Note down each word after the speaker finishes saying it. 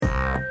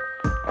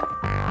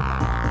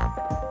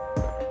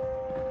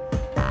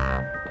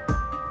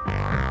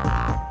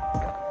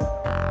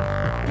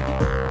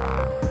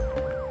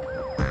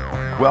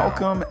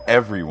Welcome,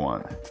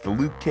 everyone, to the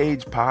Luke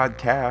Cage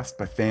podcast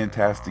by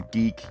Fantastic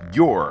Geek,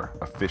 your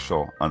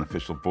official,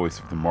 unofficial voice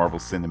of the Marvel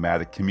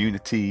Cinematic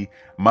community.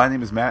 My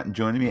name is Matt, and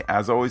joining me,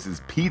 as always,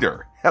 is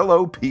Peter.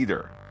 Hello,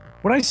 Peter.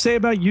 What I say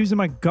about using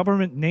my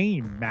government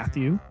name,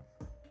 Matthew?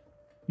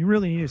 You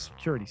really need a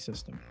security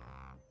system.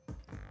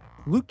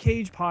 Luke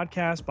Cage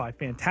podcast by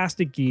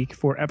Fantastic Geek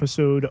for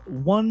episode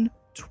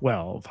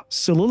 112,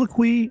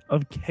 Soliloquy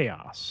of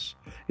Chaos,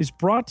 is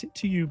brought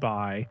to you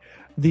by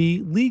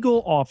the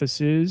legal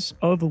offices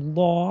of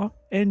Law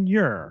and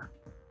Ure.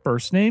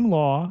 First name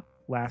Law,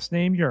 last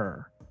name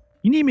Ure.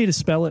 You need me to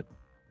spell it?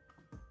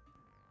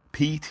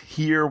 Pete,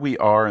 here we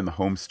are in the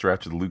home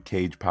stretch of the Luke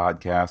Cage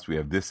podcast. We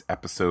have this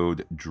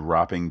episode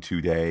dropping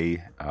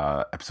today,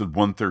 episode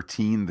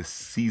 113, the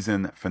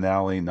season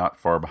finale, not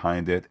far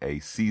behind it, a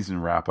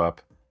season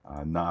wrap-up,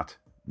 not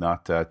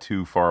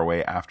too far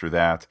away after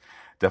that.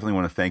 Definitely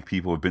want to thank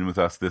people who have been with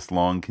us this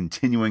long,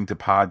 continuing to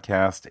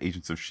podcast,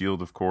 Agents of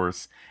S.H.I.E.L.D., of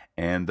course,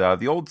 and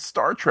the old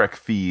Star Trek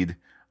feed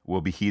will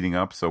be heating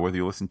up. So whether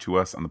you listen to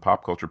us on the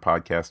Pop Culture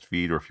Podcast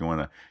feed, or if you want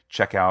to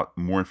check out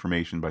more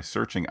information by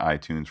searching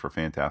iTunes for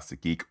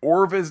Fantastic Geek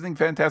or visiting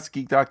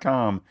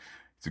fantasticgeek.com,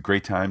 it's a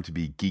great time to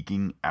be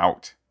geeking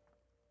out.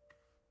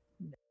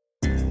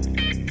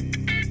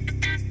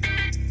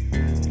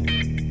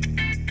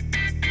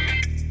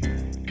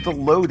 The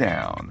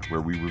Lowdown,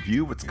 where we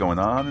review what's going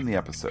on in the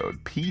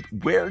episode. Pete,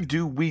 where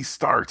do we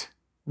start?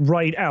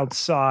 Right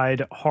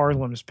outside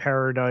Harlem's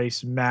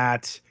Paradise,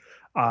 Matt.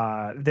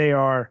 They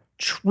are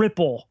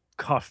triple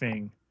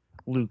cuffing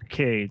Luke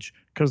Cage,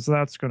 because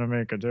that's going to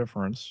make a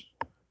difference.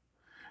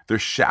 They're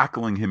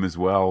shackling him as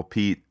well,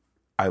 Pete.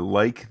 I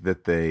like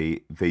that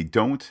they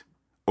don't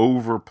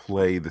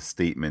overplay the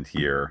statement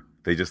here.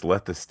 They just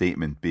let the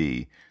statement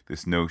be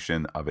this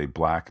notion of a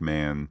black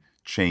man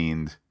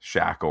chained,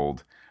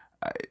 shackled.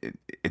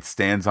 It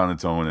stands on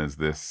its own as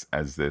this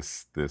I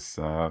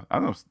don't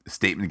know,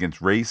 statement against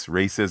race,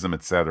 racism,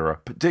 etc.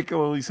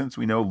 Particularly since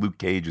we know Luke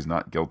Cage is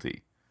not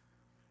guilty.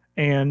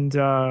 And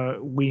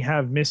we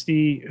have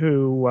Misty,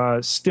 who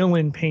still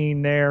in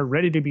pain there,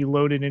 ready to be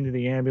loaded into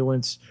the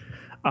ambulance.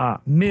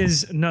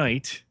 Ms.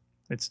 Knight,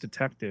 it's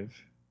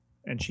detective,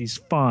 and she's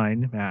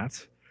fine,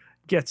 Matt,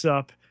 gets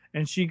up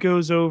and she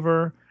goes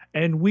over,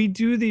 and we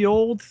do the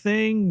old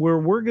thing where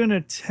we're going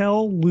to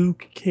tell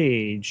Luke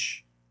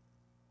Cage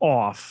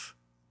off,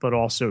 but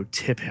also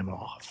tip him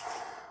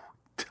off.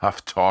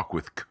 Tough talk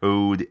with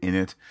code in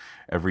it.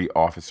 Every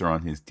officer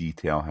on his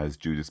detail has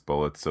Judas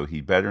bullets, so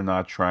he better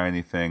not try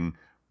anything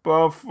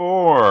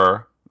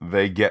before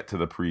they get to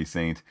the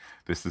precinct.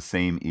 This is the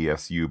same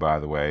ESU, by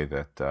the way,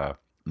 that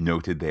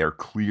noted they are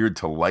cleared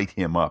to light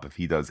him up if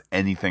he does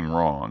anything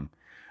wrong.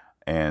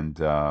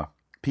 And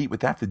Pete,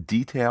 with that, the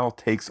detail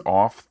takes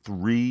off.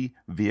 3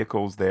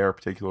 vehicles there,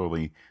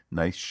 particularly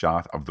nice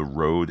shot of the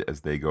road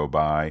as they go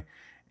by.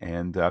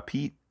 And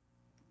Pete,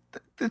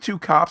 the 2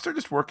 cops, they're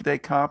just workaday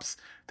cops.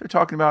 They're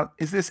talking about,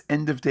 is this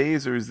end of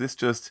days, or is this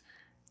just,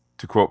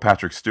 to quote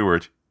Patrick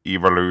Stewart,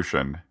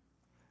 evolution?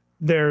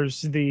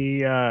 There's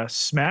the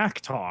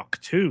smack talk,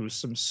 too.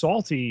 Some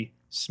salty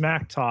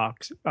smack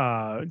talk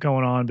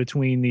going on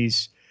between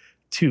these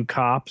 2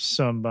 cops.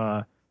 Some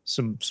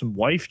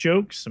wife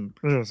jokes.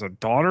 There's a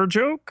daughter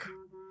joke.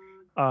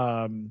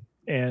 And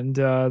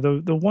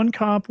the one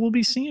cop we'll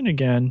be seeing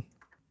again.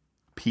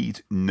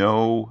 Pete,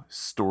 no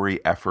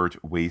story effort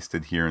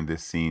wasted here in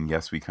this scene.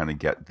 Yes, we kind of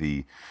get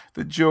the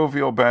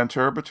jovial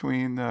banter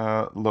between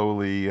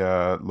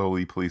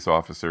lowly police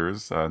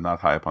officers,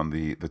 not high up on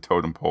the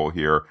totem pole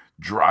here,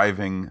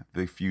 driving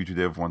the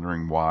fugitive,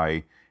 wondering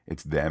why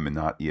it's them and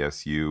not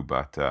ESU.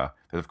 But that,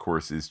 of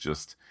course, is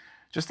just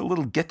a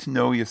little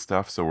get-to-know-you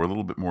stuff, so we're a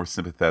little bit more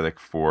sympathetic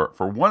for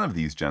one of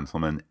these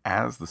gentlemen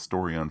as the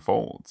story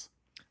unfolds.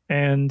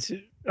 And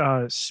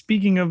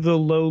speaking of the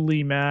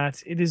lowly,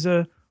 Matt, it is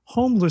a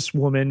homeless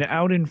woman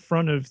out in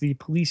front of the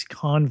police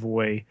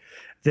convoy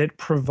that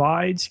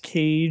provides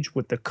Cage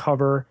with the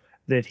cover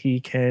that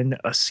he can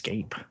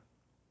escape.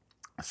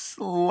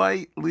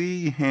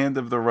 Slightly hand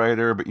of the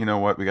writer, but you know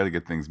what? We got to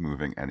get things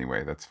moving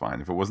anyway. That's fine.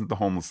 If it wasn't the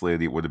homeless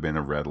lady, it would have been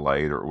a red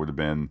light, or it would have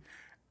been,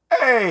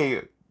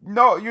 hey,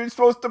 no, you're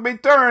supposed to be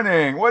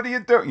turning. What are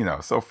you doing? You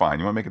know, so fine.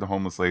 You want to make it a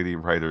homeless lady,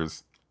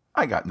 writers?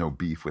 I got no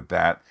beef with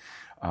that.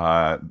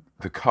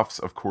 The cuffs,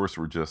 of course,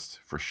 were just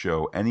for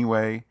show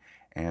anyway.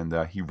 And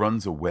he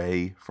runs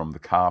away from the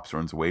cops,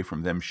 runs away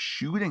from them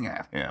shooting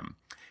at him.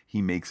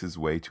 He makes his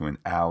way to an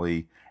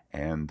alley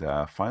and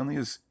finally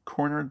is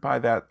cornered by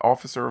that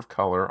officer of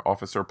color,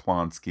 Officer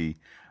Plonsky,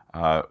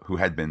 who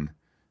had been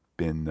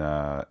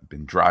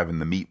driving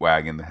the meat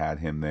wagon that had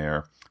him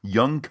there.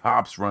 Young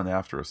cops run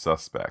after a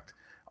suspect.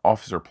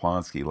 Officer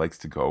Plonsky likes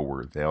to go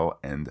where they'll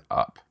end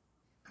up.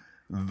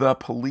 The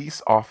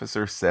police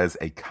officer says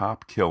a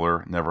cop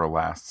killer never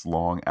lasts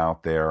long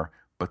out there,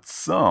 but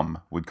some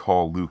would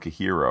call Luke a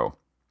hero.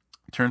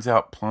 It turns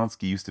out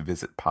Plonsky used to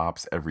visit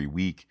Pops every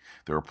week.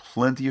 There are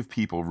plenty of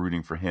people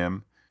rooting for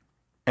him.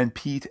 And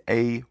Pete,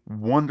 a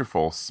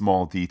wonderful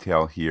small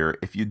detail here.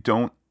 If you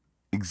don't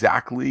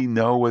exactly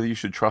know whether you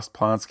should trust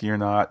Plonsky or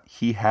not.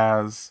 He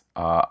has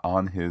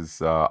on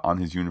his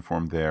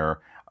uniform there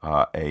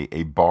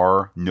a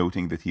bar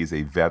noting that he is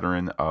a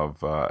veteran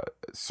of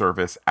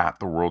service at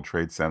the World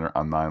Trade Center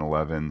on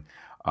 9/11.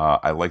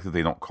 I like that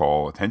they don't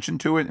call attention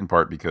to it, in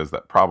part because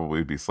that probably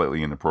would be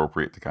slightly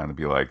inappropriate to kind of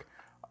be like,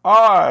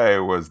 I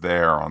was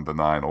there on the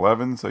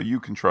 9/11, so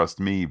you can trust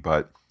me.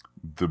 But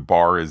the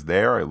bar is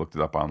there. I looked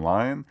it up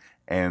online,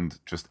 and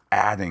just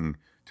adding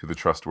to the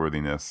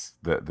trustworthiness,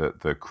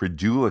 the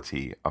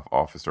credulity of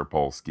Officer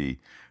Polsky,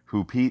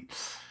 who, Pete,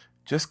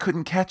 just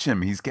couldn't catch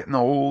him. He's getting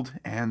old,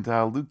 and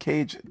Luke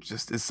Cage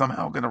just is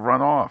somehow going to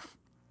run off.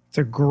 It's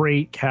a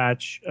great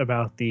catch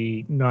about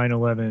the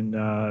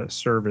 9/11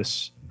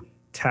 service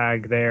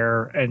tag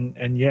there,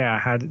 and yeah,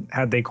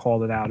 had they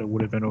called it out, it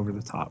would have been over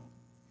the top.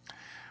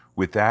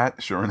 With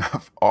that, sure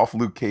enough, off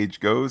Luke Cage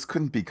goes.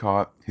 Couldn't be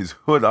caught. His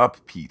hood up,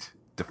 Pete,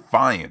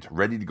 defiant,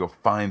 ready to go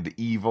find the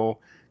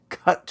evil.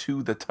 Cut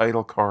to the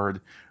title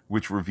card,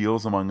 which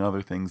reveals, among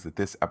other things, that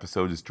this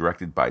episode is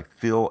directed by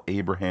Phil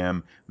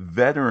Abraham,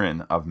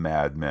 veteran of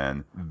Mad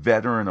Men,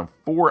 veteran of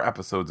 4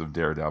 episodes of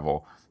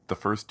Daredevil, the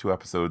first 2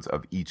 episodes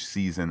of each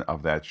season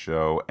of that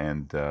show,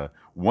 and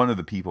one of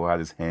the people had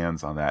his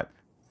hands on that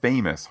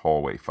famous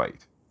hallway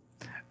fight.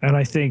 And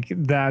I think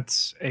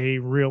that's a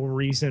real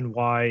reason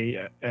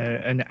why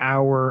an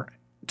hour,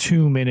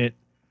 2-minute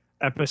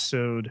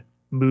episode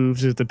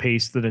moves at the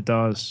pace that it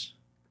does.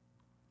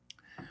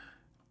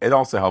 It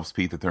also helps,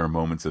 Pete, that there are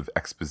moments of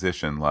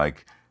exposition,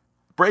 like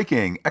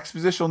breaking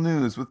expositional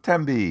news with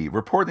Temby,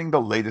 reporting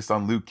the latest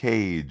on Luke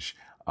Cage,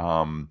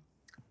 so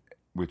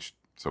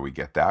we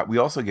get that. We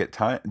also get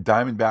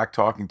Diamondback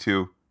talking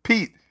to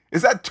Pete.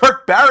 Is that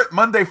Turk Barrett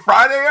Monday,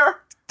 Friday?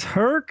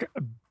 Turk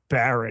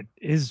Barrett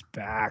is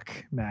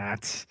back,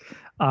 Matt.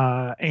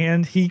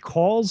 And he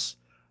calls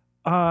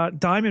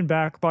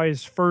Diamondback by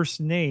his first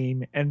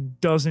name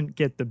and doesn't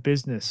get the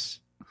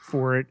business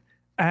for it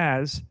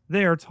as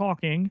they are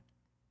talking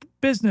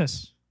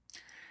business.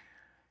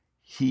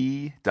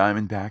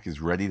 Diamondback,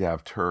 is ready to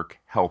have Turk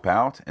help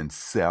out and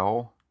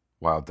sell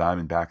while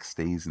Diamondback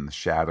stays in the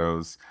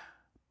shadows.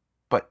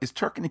 But is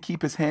Turk going to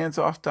keep his hands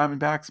off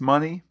Diamondback's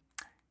money?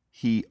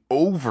 He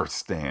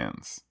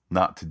overstands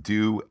not to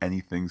do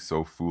anything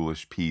so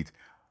foolish, Pete.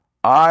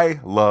 I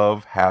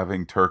love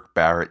having Turk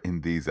Barrett in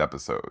these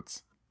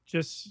episodes.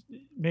 Just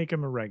make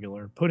him a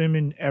regular. Put him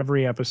in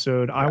every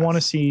episode. Yes. I want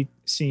to see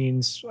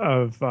scenes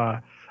of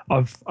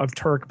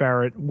Turk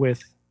Barrett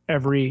with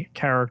every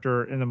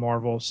character in the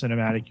Marvel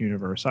Cinematic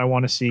Universe. I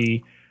want to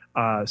see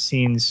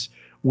scenes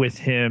with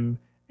him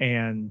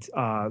and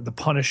the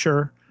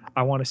Punisher.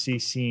 I want to see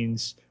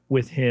scenes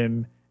with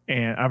him,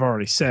 and I've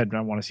already said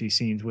I want to see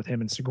scenes with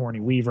him and Sigourney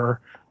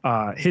Weaver.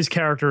 His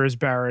character is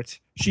Barrett.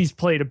 She's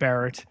played a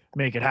Barrett.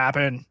 Make it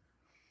happen.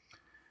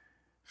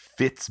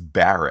 Fitz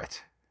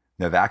Barrett.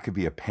 Now that could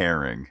be a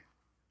pairing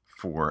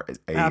for an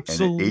Agents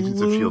of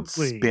S.H.I.E.L.D.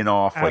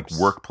 spin-off, like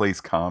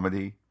workplace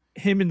comedy.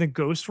 Him and the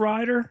Ghost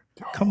Rider?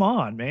 Come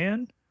on,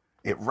 man.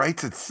 It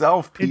writes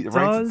itself, Pete. It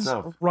does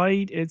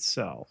write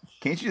itself.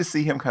 Can't you just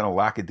see him kind of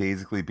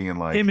lackadaisically being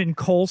like... Him and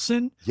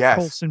Coulson? Yes.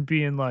 Coulson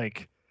being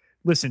like,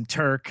 listen,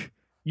 Turk,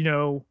 I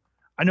know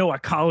I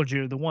collared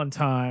you the one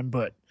time,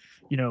 but,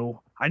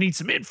 I need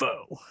some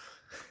info.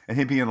 And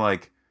him being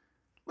like,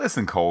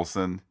 listen,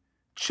 Coulson,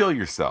 chill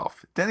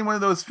yourself. Did any one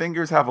of those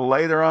fingers have a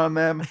lighter on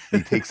them?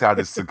 He takes out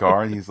his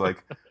cigar and he's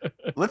like,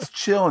 let's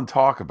chill and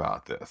talk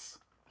about this.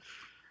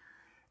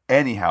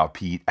 Anyhow,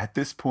 Pete, at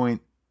this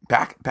point,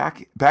 back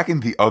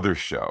in the other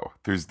show,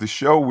 there's the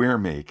show we're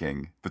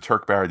making, the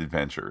Turk Barrett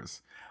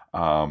Adventures.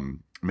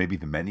 Maybe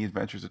the Many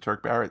Adventures of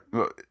Turk Barrett.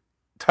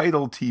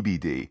 Title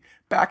TBD.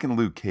 Back in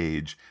Luke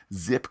Cage,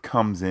 Zip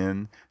comes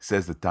in,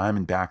 says that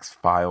Diamondback's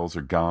files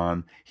are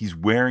gone. He's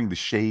wearing the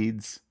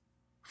shades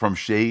from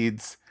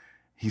Shades.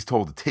 He's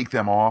told to take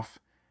them off.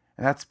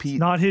 And that's Pete. It's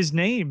not his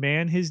name,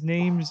 man. His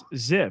name's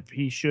Zip.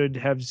 He should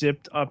have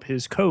zipped up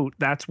his coat.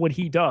 That's what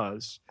he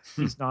does.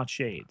 He's not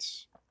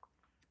Shades.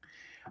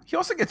 He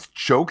also gets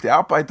choked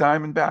out by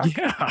Diamondback.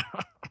 Yeah.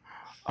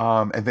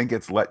 And then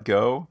gets let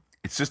go.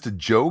 It's just a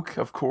joke,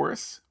 of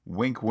course.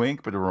 Wink,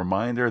 wink, but a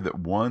reminder that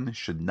one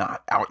should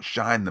not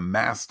outshine the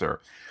master.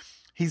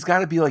 He's got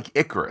to be like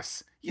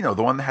Icarus. The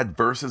one that had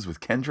verses with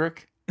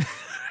Kendrick.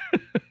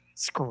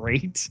 It's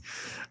great.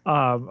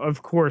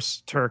 Of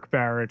course, Turk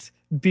Barrett,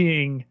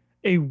 being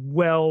a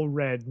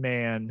well-read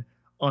man,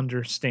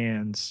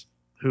 understands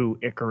who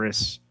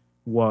Icarus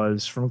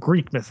was from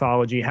Greek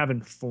mythology,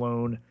 having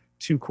flown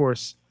too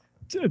close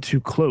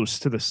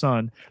to the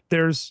sun.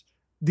 There's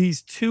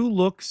these 2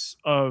 looks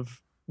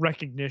of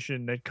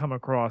recognition that come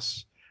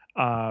across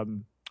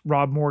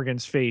Rob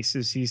Morgan's face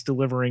as he's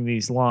delivering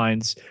these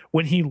lines.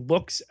 When he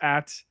looks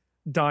at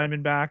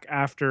Diamondback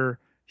after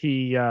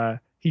he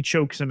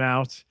chokes him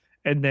out,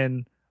 and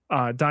then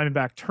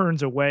Diamondback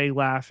turns away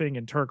laughing,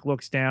 and Turk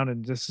looks down,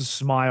 and just a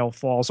smile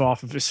falls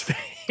off of his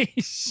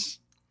face.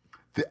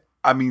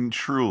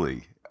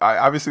 Truly.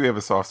 Obviously, we have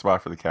a soft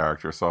spot for the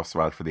character, a soft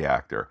spot for the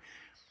actor.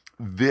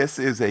 This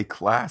is a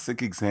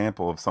classic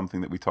example of something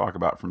that we talk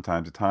about from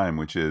time to time,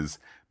 which is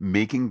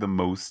making the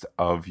most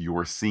of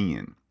your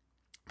scene.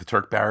 The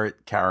Turk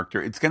Barrett character,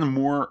 it's kind of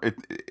more,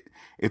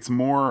 it's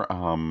more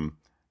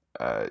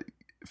uh,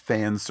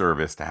 fan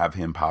service to have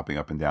him popping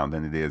up and down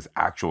than it is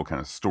actual kind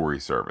of story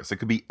service. It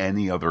could be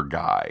any other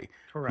guy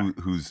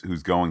Correct. who's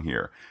going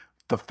here.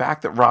 The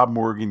fact that Rob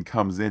Morgan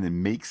comes in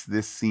and makes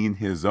this scene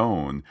his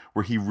own,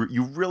 where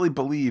you really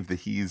believe that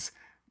he's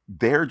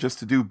there just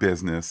to do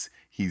business.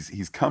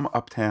 He's come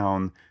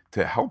uptown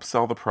to help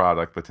sell the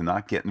product, but to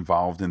not get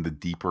involved in the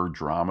deeper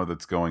drama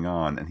that's going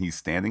on. And he's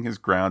standing his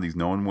ground. He's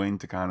knowing when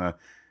to kind of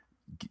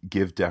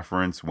give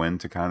deference, when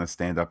to kind of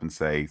stand up and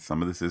say,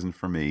 some of this isn't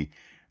for me.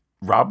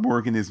 Rob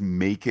Morgan is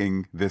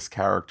making this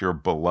character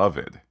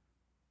beloved.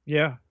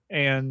 Yeah.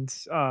 And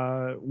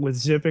with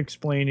Zip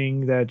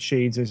explaining that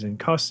Shades is in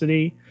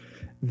custody,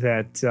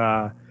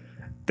 that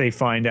they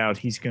find out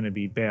he's going to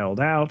be bailed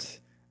out,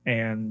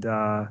 and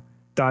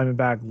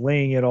Diamondback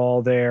laying it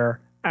all there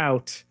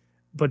out,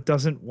 but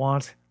doesn't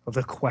want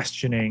the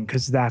questioning,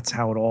 because that's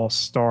how it all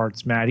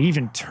starts, Matt.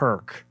 Even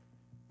Turk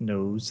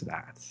knows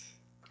that.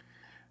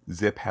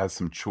 Zip has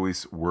some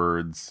choice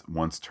words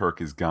once Turk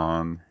is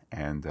gone,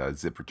 and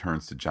Zip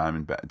returns to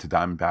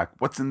Diamondback.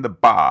 What's in the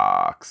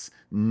box?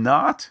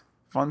 Not,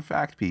 fun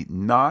fact, Pete,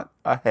 not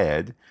a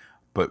head,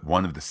 but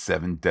one of the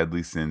 7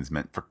 deadly sins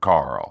meant for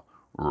Carl.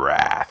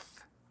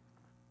 Wrath.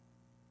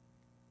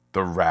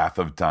 The wrath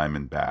of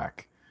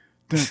Diamondback.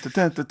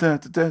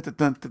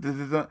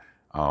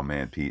 Oh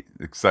man, Pete,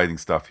 exciting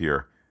stuff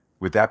here.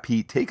 With that,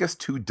 Pete, take us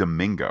to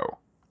Domingo.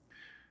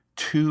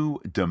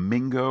 To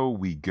Domingo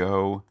we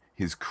go.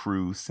 His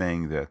crew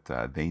saying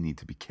that they need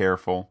to be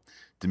careful.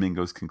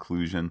 Domingo's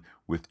conclusion: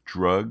 with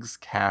drugs,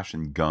 cash,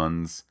 and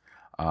guns,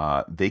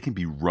 they can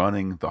be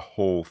running the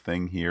whole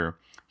thing here.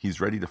 He's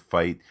ready to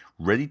fight,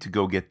 ready to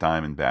go get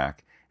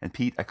Diamondback. And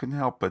Pete, I couldn't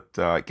help but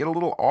get a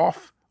little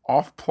off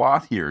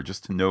plot here,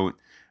 just to note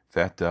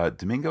that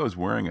Domingo is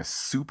wearing a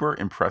super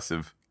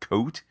impressive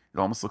coat. It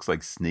almost looks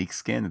like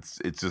snakeskin.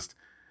 It's just,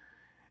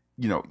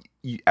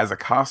 as a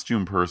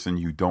costume person,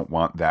 you don't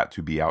want that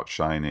to be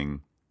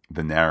outshining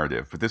the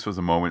narrative. But this was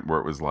a moment where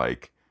it was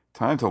like,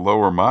 time to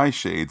lower my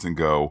shades and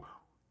go,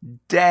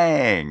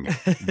 dang,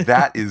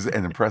 that is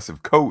an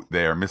impressive coat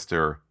there,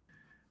 Mr.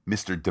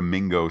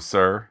 Domingo,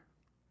 sir.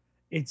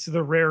 It's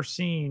the rare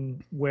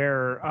scene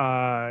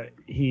where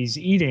he's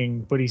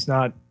eating, but he's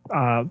not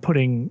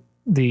putting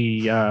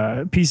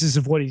the pieces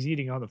of what he's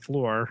eating on the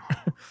floor.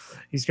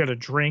 He's got a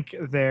drink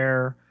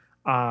there,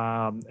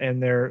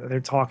 and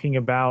they're talking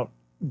about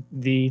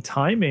the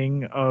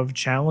timing of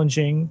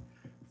challenging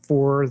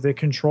for the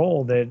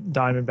control that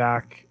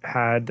Diamondback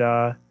had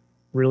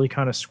really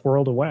kind of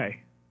squirreled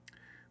away.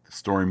 The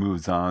story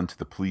moves on to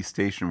the police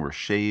station where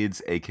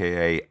Shades,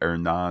 a.k.a.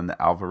 Hernan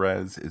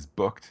Alvarez, is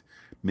booked.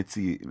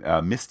 Misty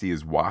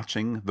is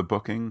watching the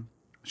booking.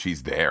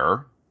 She's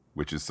there,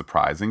 which is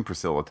surprising.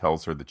 Priscilla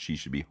tells her that she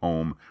should be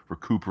home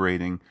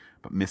recuperating,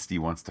 but Misty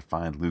wants to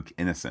find Luke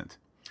innocent.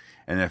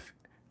 And if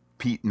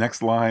Pete,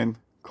 next line,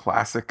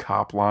 classic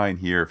cop line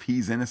here, if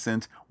he's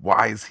innocent,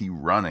 why is he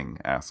running?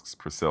 Asks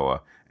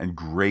Priscilla. And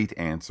great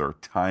answer,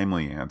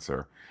 timely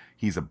answer.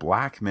 He's a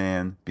black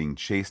man being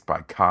chased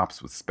by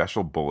cops with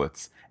special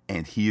bullets,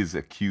 and he is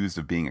accused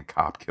of being a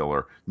cop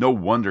killer. No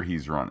wonder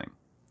he's running.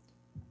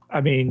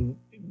 I mean,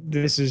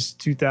 this is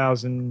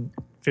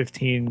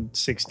 2015,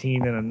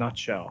 16 in a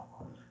nutshell.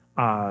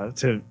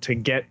 To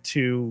get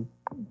to,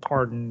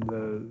 pardon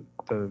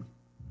the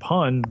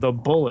pun, the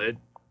bullet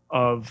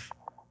of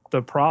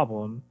the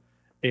problem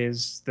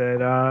is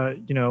that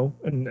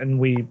and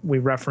we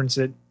reference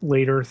it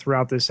later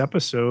throughout this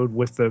episode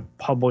with the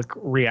public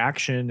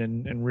reaction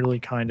and really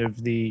kind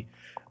of the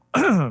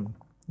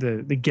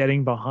the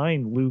getting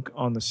behind Luke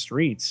on the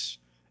streets.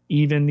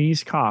 Even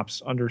these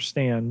cops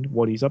understand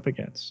what he's up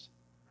against.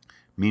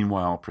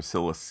 Meanwhile,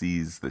 Priscilla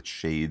sees that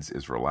Shades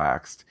is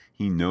relaxed.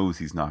 He knows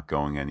he's not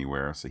going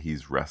anywhere, so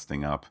he's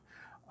resting up.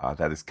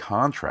 That is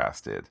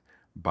contrasted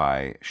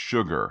by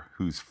Sugar,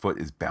 whose foot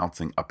is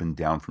bouncing up and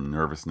down from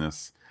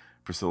nervousness.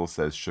 Priscilla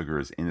says Sugar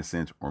is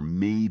innocent, or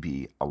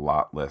maybe a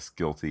lot less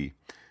guilty.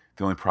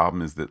 The only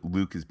problem is that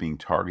Luke is being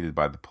targeted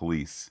by the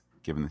police,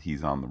 given that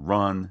he's on the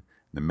run.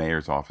 The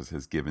mayor's office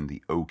has given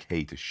the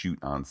okay to shoot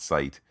on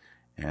sight,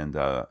 and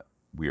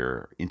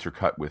we're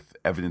intercut with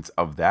evidence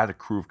of that. A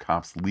crew of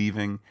cops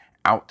leaving,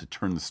 out to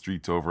turn the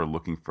streets over,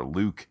 looking for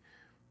Luke.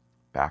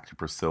 Back to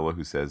Priscilla,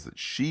 who says that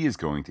she is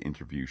going to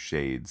interview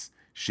Shades.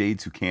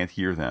 Shades who can't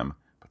hear them,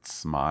 but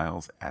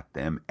smiles at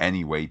them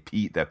anyway.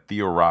 Pete, that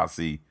Theo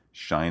Rossi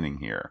shining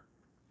here.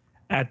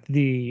 At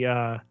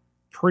the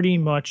pretty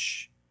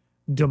much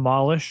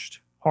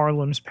demolished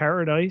Harlem's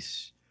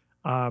Paradise,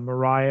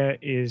 Mariah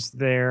is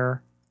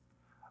there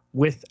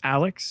with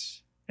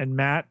Alex and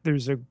Matt.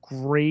 There's a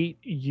great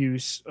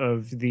use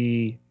of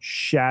the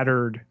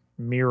shattered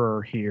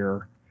mirror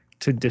here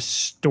to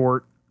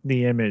distort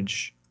the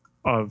image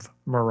of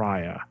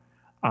Mariah.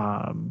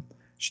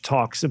 She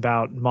talks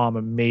about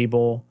Mama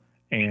Mabel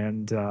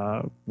and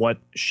what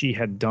she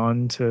had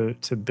done to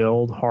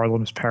build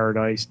Harlem's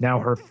Paradise. Now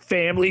her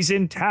family's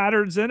in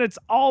tatters, and it's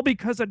all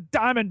because of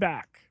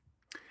Diamondback.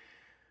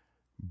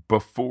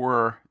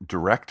 Before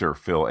director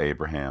Phil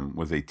Abraham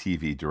was a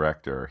TV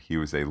director, he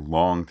was a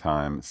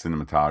longtime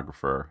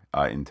cinematographer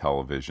in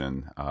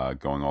television,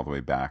 going all the way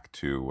back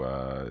to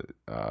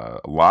a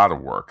lot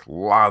of work, a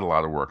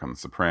lot of work on The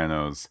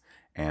Sopranos,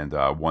 and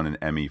won an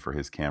Emmy for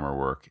his camera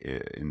work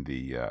in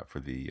the for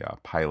the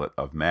pilot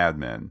of Mad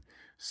Men.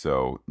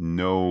 So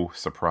no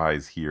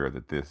surprise here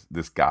that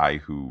this guy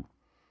who,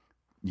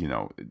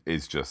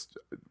 is just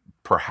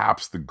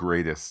perhaps the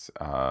greatest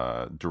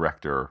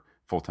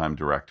full-time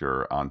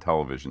director on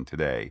television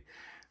today.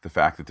 The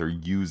fact that they're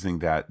using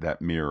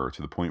that mirror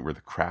to the point where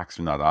the cracks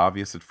are not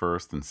obvious at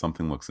first and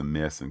something looks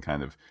amiss and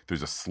kind of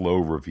there's a slow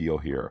reveal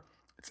here.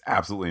 It's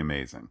absolutely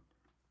amazing.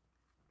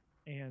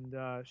 And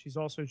she's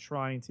also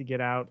trying to get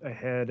out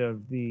ahead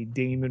of the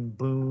Damon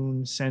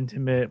Boone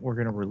sentiment. We're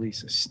going to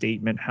release a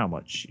statement how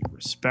much she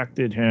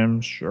respected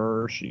him.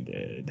 Sure, she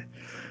did.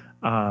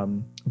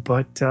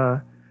 But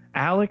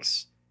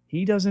Alex,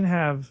 he doesn't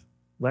have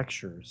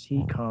lectures.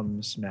 He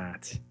comes,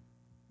 Matt,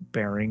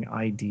 bearing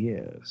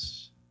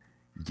ideas.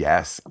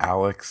 Yes,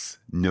 Alex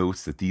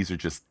notes that these are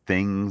just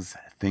things.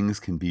 Things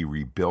can be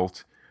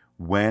rebuilt.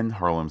 When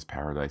Harlem's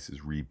Paradise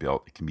is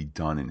rebuilt, it can be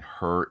done in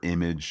her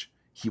image.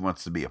 He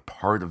wants to be a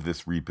part of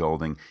this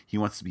rebuilding. He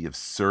wants to be of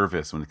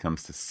service when it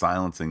comes to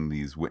silencing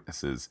these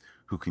witnesses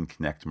who can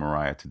connect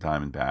Mariah to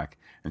Diamondback.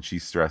 And she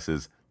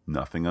stresses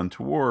nothing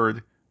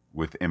untoward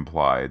with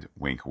implied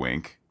wink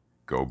wink.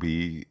 Go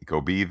be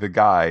the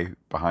guy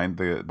behind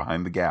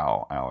the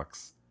gal,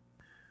 Alex.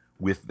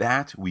 With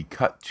that, we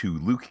cut to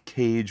Luke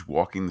Cage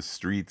walking the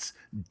streets,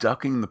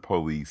 ducking the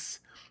police,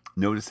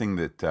 noticing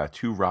that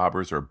two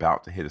robbers are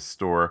about to hit a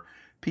store.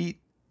 Pete,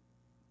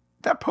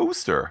 that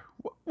poster,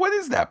 what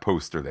is that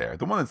poster there?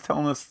 The one that's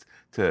telling us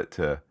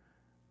to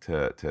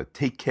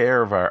take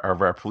care of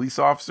our police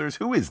officers?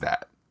 Who is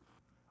that?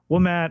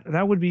 Well, Matt,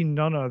 that would be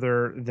none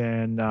other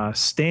than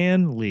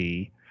Stan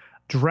Lee,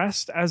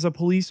 dressed as a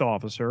police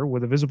officer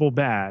with a visible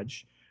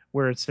badge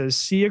where it says,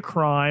 "See a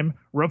crime,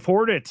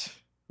 report it,"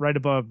 right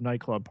above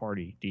nightclub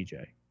party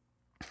DJ.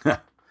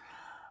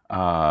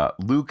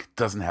 Luke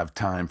doesn't have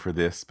time for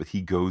this, but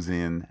he goes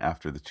in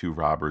after the two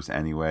robbers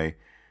anyway.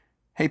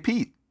 Hey,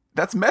 Pete,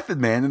 that's Method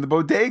Man in the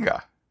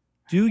bodega.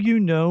 Do you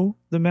know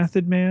the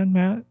Method Man,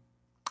 Matt?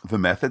 The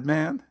Method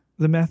Man?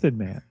 The Method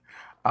Man.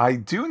 I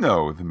do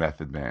know the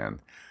Method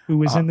Man. Who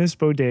was in this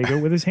bodega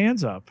with his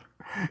hands up.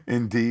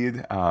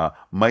 Indeed.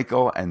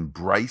 Michael and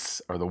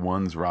Bryce are the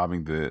ones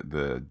robbing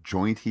the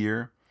joint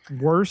here.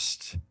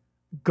 Worst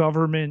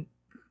government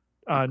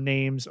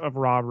names of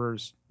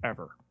robbers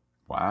ever.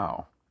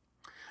 Wow.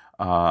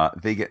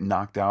 They get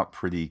knocked out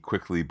pretty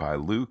quickly by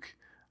Luke,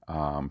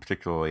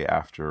 particularly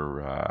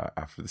after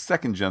the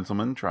second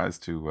gentleman tries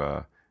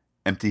to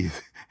empty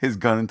his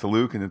gun into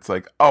Luke, and it's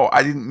like, oh,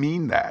 I didn't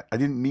mean that. I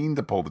didn't mean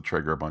to pull the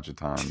trigger a bunch of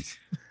times.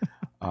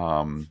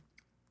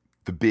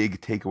 The big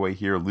takeaway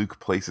here, Luke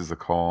places a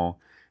call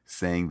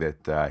saying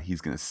that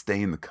he's going to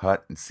stay in the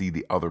cut and see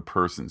the other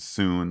person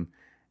soon.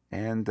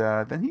 And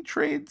then he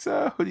trades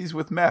hoodies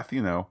with meth,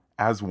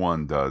 as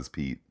one does,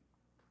 Pete.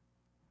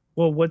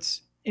 Well,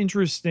 what's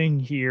interesting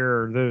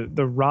here,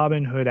 the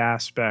Robin Hood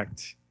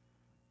aspect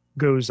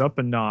goes up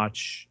a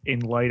notch in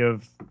light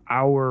of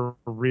our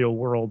real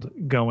world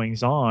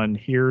goings on.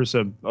 Here's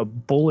a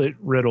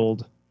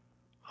bullet-riddled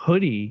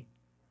hoodie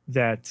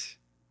that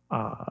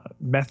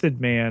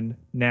Method Man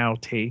now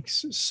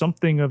takes,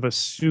 something of a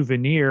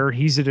souvenir.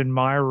 He's an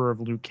admirer of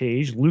Luke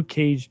Cage. Luke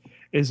Cage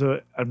is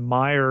an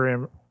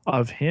admirer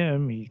of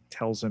him. He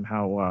tells him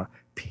how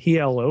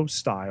PLO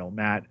style,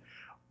 Matt,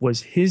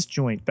 was his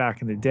joint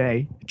back in the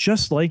day,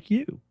 just like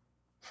you.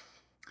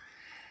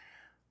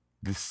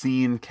 The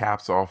scene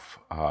caps off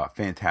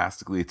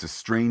fantastically. It's a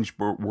strange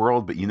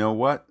world, but you know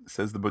what?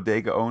 Says the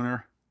bodega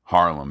owner.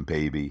 Harlem,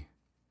 baby.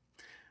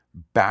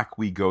 Back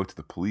we go to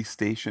the police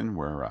station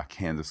where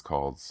Candace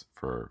calls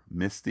for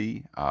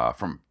Misty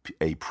from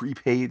a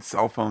prepaid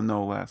cell phone,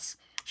 no less.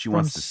 She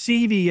wants to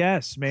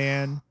CVS,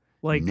 man.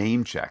 Like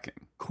name checking,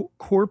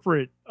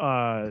 corporate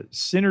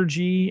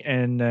synergy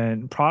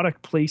and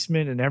product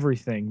placement and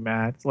everything,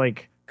 Matt.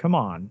 Like, come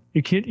on,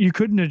 you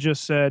couldn't have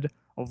just said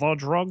the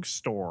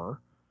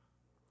drugstore.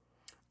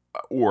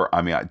 Or,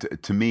 I mean,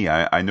 to me,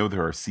 I know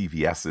there are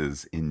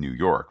CVS's in New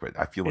York, but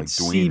I feel like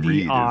Dwayne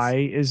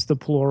Reed is the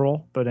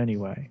plural. But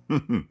anyway,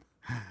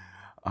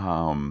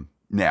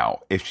 now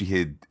if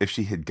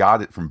she had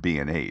got it from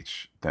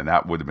B&H, then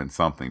that would have been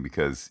something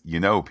because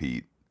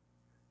Pete,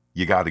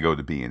 you got to go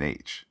to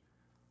B&H.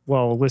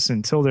 Well,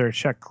 listen, till their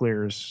check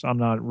clears, I'm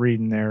not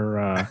reading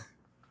their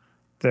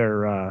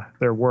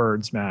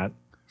words, Matt.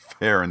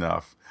 Fair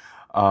enough.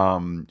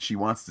 She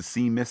wants to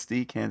see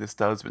Misty, Candace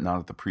does, but not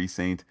at the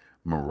precinct.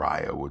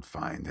 Mariah would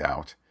find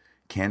out.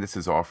 Candace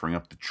is offering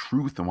up the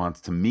truth and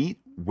wants to meet.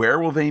 Where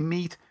will they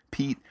meet?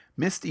 Pete,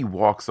 Misty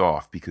walks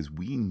off because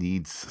we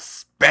need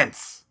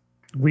suspense.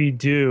 We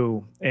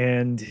do.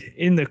 And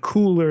in the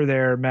cooler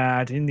there,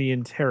 Matt, in the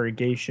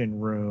interrogation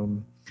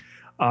room,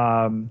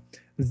 um,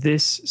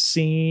 this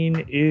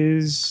scene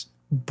is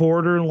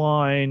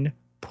borderline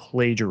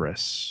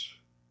plagiarist.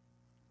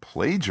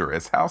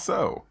 Plagiarist? How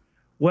so?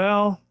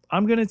 Well,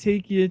 I'm going to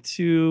take you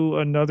to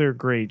another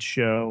great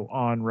show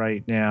on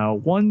right now,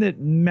 one that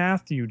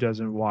Matthew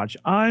doesn't watch.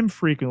 I'm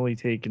frequently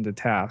taken to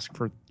task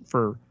for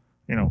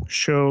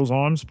shows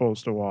I'm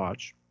supposed to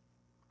watch.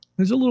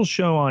 There's a little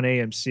show on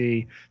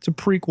AMC. It's a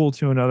prequel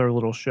to another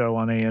little show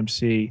on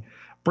AMC.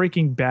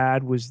 Breaking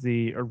Bad was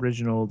the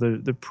original.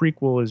 The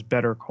prequel is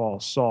Better Call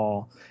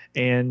Saul.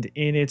 And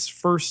in its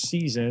first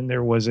season,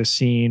 there was a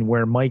scene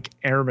where Mike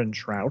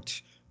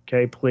Ehrmantraut,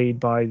 okay, played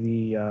by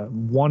the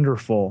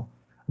wonderful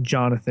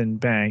Jonathan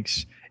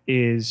Banks,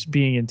 is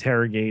being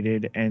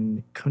interrogated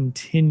and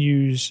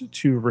continues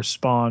to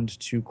respond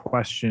to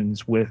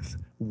questions with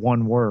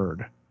one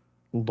word: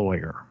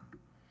 lawyer.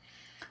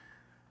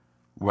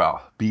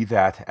 Well, be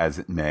that as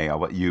it may, I'll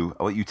let you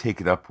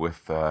take it up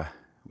with the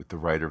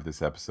writer of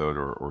this episode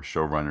or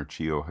showrunner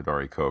Chio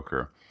Hodari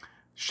Coker.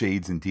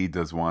 Shades indeed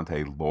does want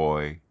a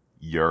lawyer,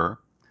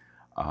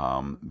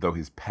 though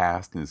his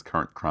past and his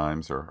current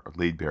crimes are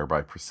laid bare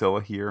by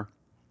Priscilla here.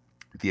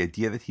 The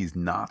idea that he's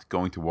not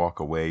going to walk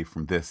away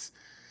from this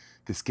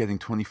getting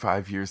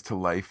 25 years to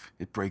life,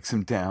 it breaks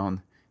him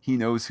down. He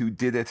knows who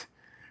did it.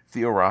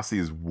 Theo Rossi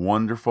is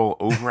wonderful,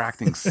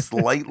 overacting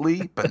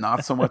slightly, but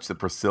not so much that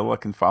Priscilla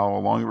can follow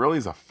along. It really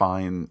is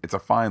it's a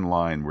fine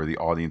line where the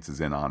audience is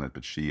in on it,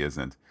 but she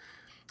isn't.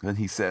 Then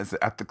he says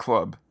that at the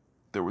club,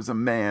 there was a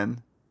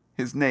man.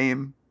 His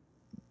name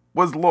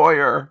was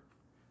Lawyer.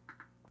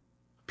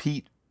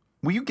 Pete,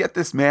 will you get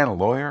this man a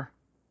lawyer?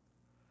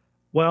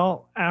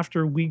 Well,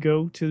 after we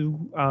go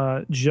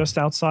to just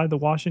outside the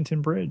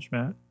Washington Bridge,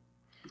 Matt.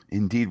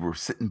 Indeed, we're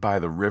sitting by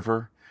the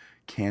river.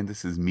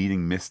 Candace is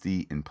meeting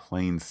Misty in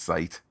plain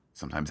sight.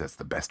 Sometimes that's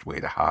the best way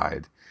to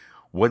hide.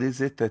 What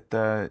is it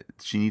that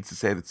she needs to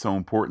say that's so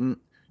important?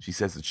 She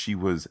says that she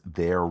was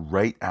there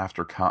right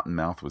after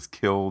Cottonmouth was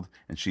killed,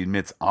 and she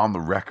admits on the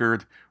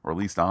record, or at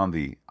least on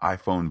the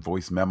iPhone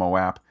voice memo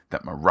app,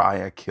 that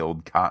Mariah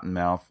killed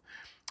Cottonmouth.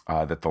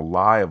 That the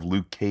lie of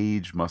Luke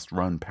Cage must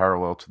run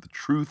parallel to the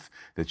truth,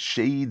 that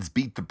Shades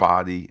beat the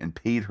body and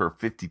paid her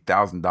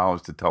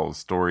 $50,000 to tell a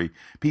story.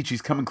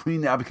 Peachy's coming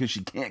clean now because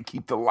she can't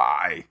keep the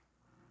lie.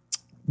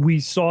 We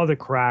saw the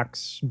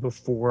cracks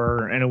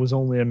before, and it was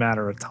only a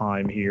matter of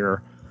time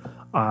here.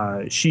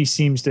 She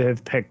seems to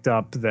have picked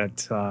up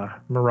that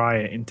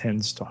Mariah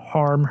intends to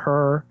harm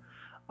her.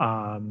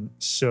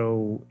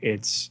 So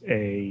it's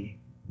a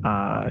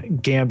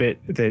gambit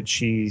that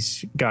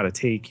she's got to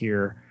take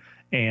here.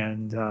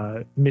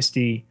 And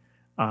Misty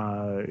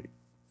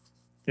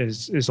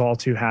is all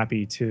too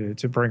happy to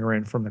bring her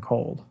in from the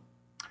cold.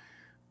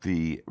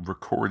 The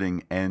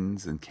recording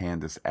ends, and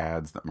Candace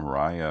adds that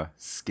Mariah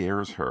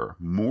scares her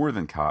more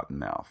than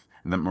Cottonmouth,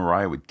 and that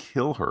Mariah would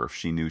kill her if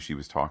she knew she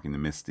was talking to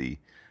Misty.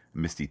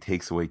 Misty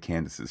takes away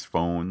Candace's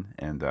phone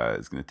and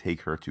is going to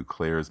take her to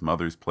Claire's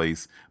mother's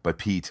place. But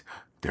Pete,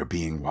 they're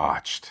being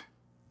watched.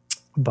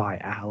 By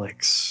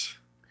Alex.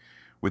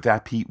 With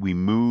that, Pete, we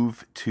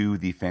move to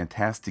the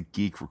Fantastic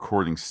Geek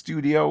recording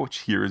studio, which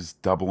here is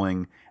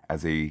doubling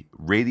as a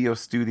radio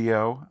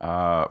studio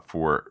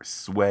for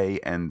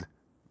Sway and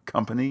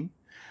Company.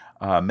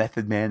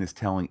 Method Man is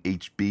telling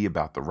HB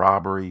about the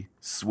robbery.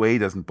 Sway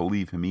doesn't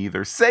believe him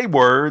either. Say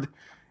word!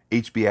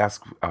 HB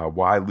asks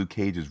why Luke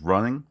Cage is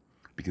running.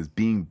 Because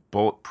being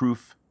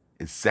bulletproof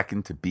is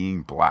second to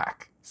being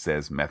black,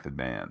 says Method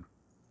Man.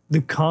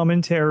 The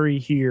commentary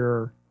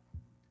here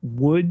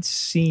would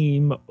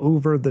seem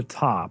over the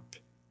top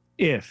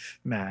if,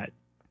 Matt,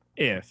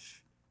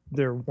 if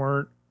there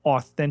weren't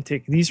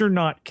authentic. These are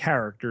not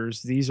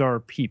characters. These are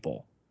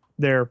people.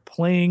 They're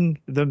playing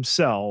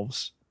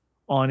themselves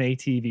on a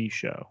TV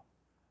show,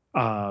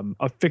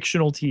 a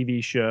fictional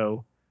TV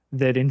show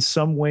that in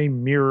some way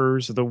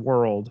mirrors the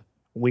world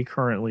we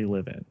currently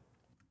live in.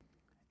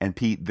 And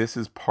Pete, this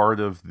is part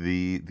of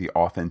the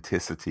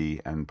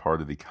authenticity and part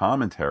of the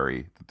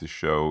commentary that the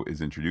show is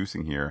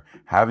introducing here,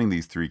 having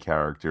these three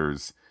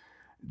characters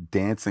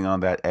dancing on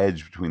that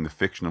edge between the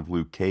fiction of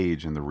Luke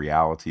Cage and the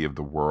reality of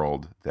the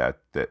world that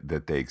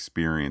they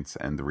experience,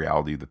 and the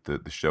reality that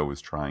the show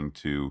is trying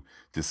to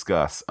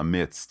discuss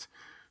amidst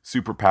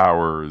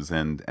superpowers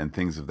and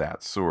things of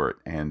that sort.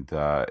 And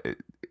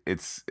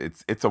it's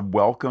a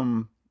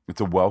welcome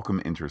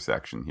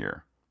intersection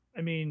here.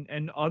 I mean,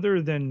 and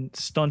other than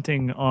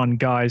stunting on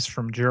guys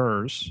from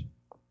Jurors.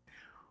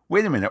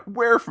 Wait a minute,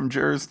 we're from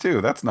Jurors too.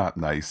 That's not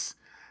nice.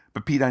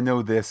 But Pete, I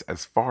know this.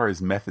 As far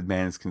as Method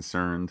Man is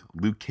concerned,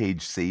 Luke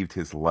Cage saved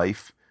his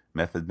life.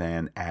 Method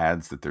Man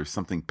adds that there's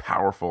something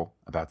powerful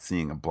about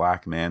seeing a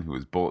black man who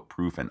is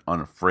bulletproof and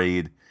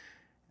unafraid.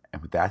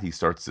 And with that, he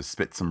starts to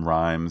spit some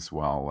rhymes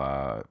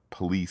while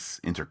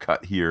police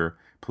intercut here.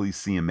 Police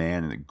see a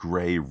man in a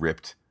gray,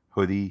 ripped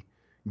hoodie.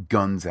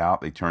 Guns out,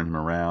 they turn him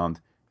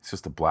around. It's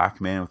just a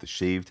black man with a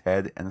shaved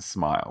head and a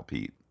smile,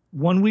 Pete.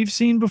 One we've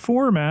seen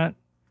before, Matt.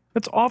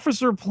 That's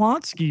Officer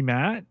Plonsky,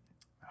 Matt.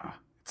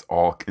 It's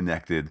all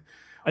connected.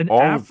 An All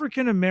of,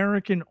 African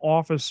American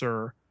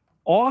officer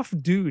off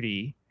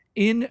duty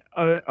in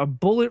a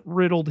bullet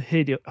riddled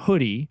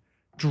hoodie,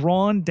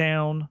 drawn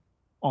down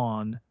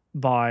on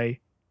by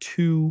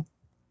two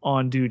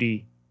on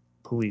duty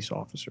police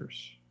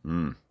officers.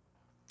 mm.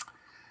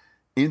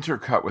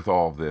 Intercut with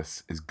all of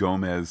this is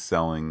Gomez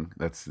selling,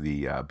 that's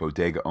the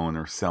bodega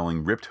owner,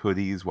 selling ripped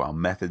hoodies while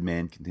Method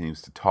Man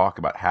continues to talk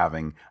about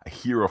having a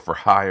hero for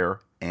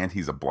hire, and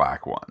he's a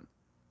black one.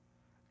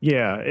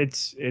 Yeah,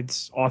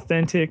 it's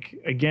authentic.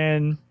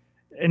 Again,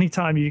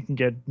 anytime you can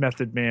get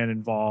Method Man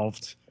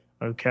involved,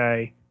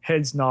 okay,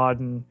 heads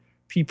nodding,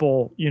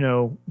 people,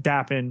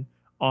 dapping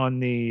on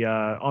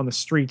the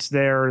streets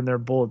there in their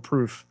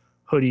bulletproof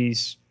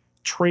hoodies.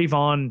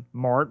 Trayvon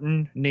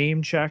Martin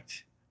name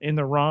checked in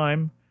the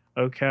rhyme,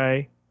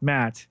 okay,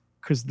 Matt,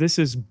 because this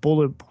is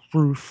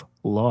bulletproof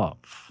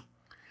love.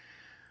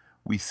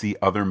 We see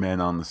other men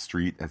on the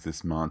street as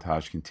this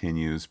montage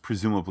continues,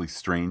 presumably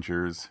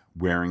strangers,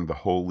 wearing the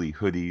holy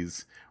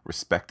hoodies,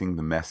 respecting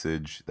the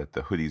message that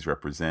the hoodies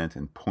represent,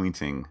 and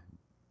pointing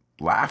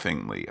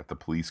laughingly at the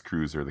police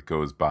cruiser that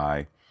goes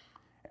by.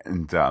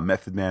 And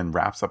Method Man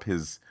wraps up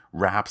his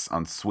raps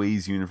on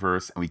Sway's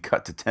universe, and we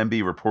cut to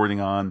Tembe reporting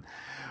on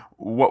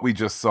what we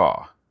just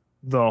saw.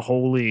 The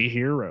holy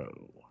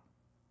hero.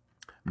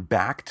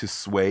 Back to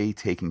Sway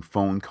taking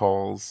phone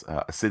calls.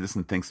 A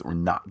citizen thinks that we're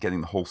not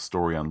getting the whole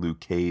story on Luke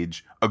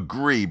Cage.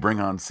 Agree,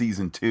 bring on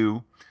season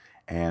 2.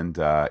 And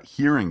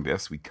hearing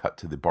this, we cut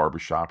to the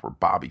barbershop where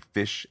Bobby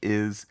Fish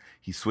is.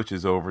 He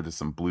switches over to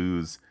some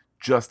blues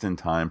just in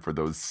time for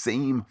those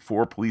same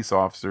 4 police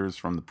officers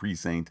from the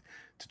precinct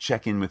to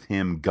check in with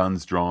him,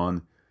 guns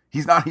drawn.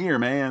 He's not here,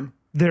 man.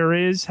 There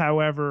is,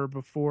 however,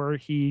 before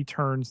he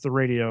turns the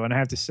radio, and I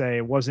have to say,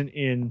 it wasn't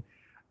in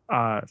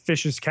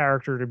Fish's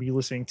character to be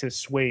listening to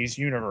Sway's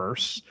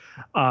universe,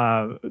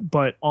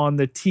 but on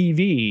the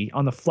TV,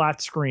 on the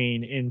flat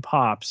screen in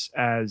Pops,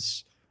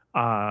 as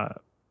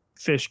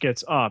Fish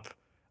gets up,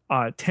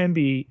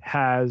 Tembe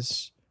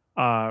has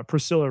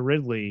Priscilla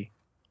Ridley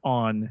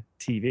on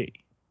TV.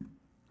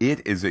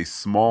 It is a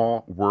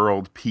small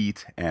world,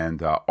 Pete,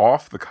 and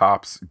off the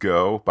cops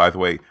go. By the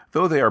way,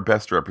 though they are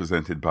best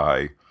represented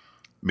by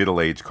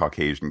middle-aged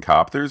Caucasian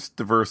cop, there's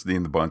diversity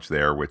in the bunch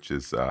there, which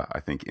is, I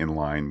think, in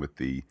line with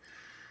the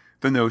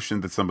notion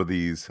that some of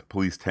these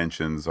police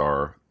tensions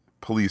are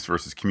police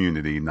versus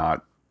community,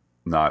 not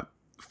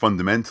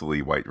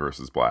fundamentally white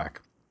versus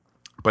black.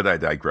 But I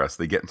digress.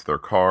 They get into their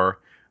car,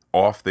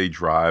 off they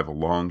drive, a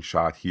long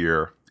shot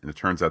here, and it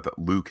turns out that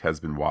Luke has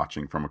been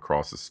watching from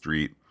across the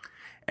street.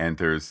 And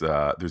there's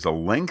a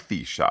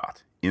lengthy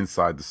shot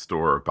inside the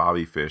store of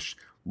Bobby Fish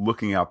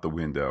looking out the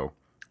window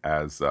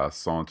as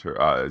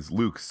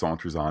Luke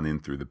saunters on in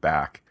through the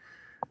back.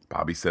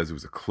 Bobby says it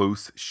was a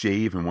close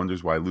shave and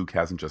wonders why Luke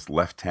hasn't just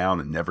left town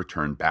and never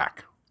turned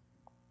back.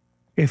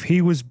 If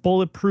he was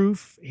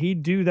bulletproof,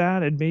 he'd do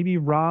that and maybe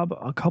rob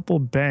a couple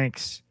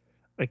banks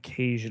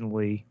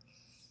occasionally.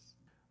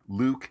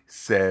 Luke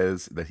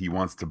says that he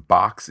wants to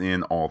box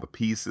in all the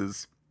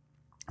pieces,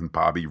 and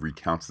Bobby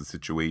recounts the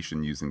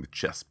situation using the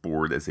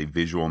chessboard as a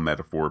visual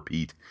metaphor,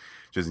 Pete,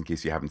 just in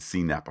case you haven't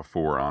seen that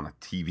before on a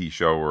TV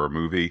show or a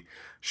movie.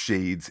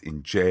 Shades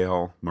in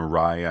jail,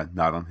 Mariah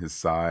not on his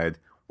side.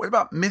 What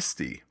about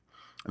Misty?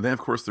 And then, of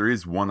course, there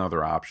is one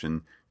other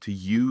option, to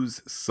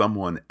use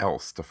someone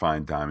else to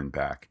find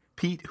Diamondback.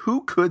 Pete,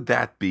 who could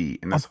that be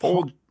in this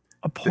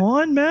a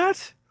pawn,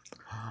 Matt?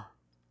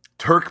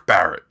 Turk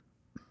Barrett.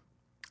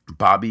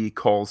 Bobby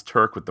calls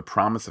Turk with the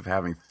promise of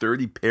having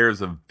 30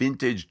 pairs of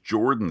vintage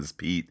Jordans,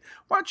 Pete.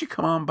 Why don't you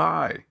come on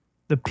by?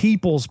 The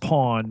people's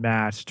pawn,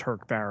 Matt,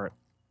 Turk Barrett.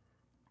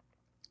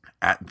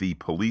 At the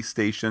police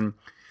station,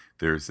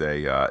 there's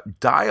a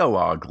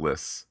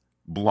dialogueless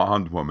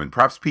blonde woman.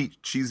 Perhaps, Pete,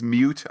 she's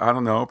mute. I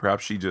don't know.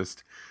 Perhaps she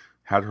just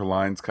had her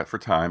lines cut for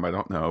time. I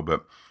don't know.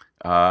 But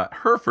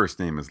her first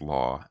name is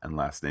Law and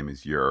last name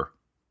is Ure.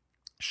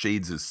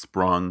 Shades is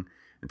sprung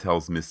and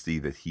tells Misty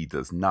that he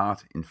does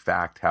not, in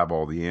fact, have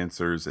all the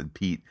answers. And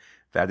Pete,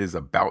 that is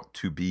about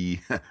to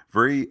be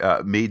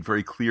made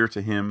very clear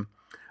to him.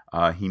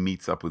 He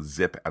meets up with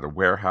Zip at a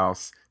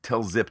warehouse,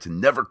 tells Zip to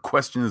never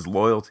question his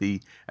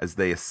loyalty as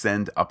they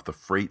ascend up the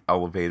freight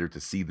elevator to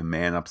see the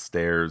man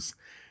upstairs.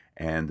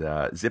 And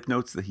Zip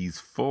notes that he's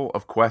full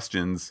of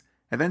questions.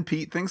 And then,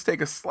 Pete, things take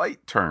a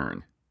slight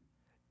turn.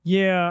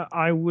 Yeah,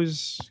 I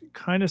was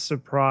kind of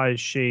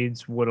surprised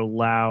Shades would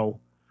allow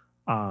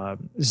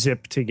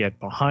Zip to get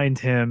behind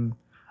him.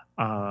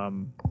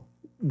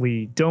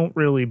 We don't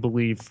really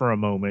believe for a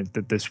moment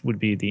that this would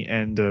be the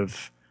end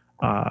of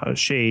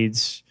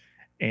Shades.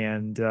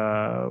 And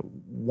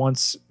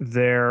once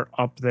they're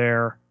up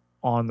there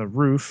on the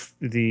roof,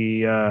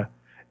 the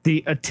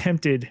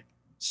attempted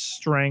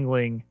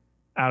strangling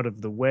out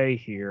of the way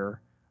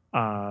here,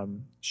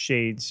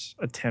 Shades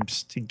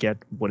attempts to get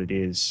what it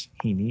is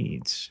he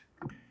needs.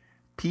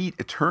 Pete,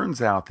 it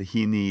turns out that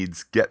he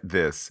needs, get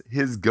this,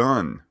 his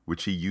gun,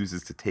 which he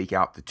uses to take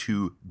out the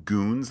 2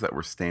 goons that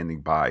were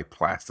standing by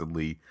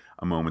placidly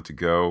a moment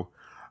ago.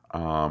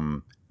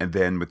 And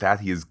then with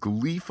that, he is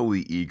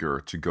gleefully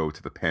eager to go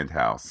to the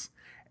penthouse.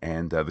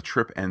 And the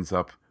trip ends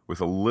up with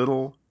a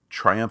little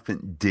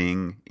triumphant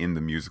ding in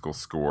the musical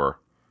score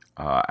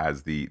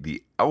as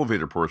the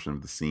elevator portion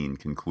of the scene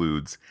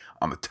concludes.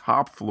 On the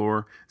top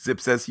floor,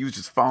 Zip says he was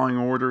just following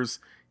orders.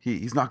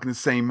 He's not going to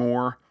say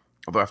more.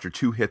 Although after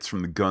 2 hits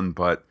from the gun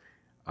butt,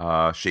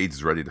 Shades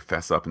is ready to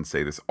fess up and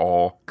say this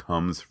all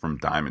comes from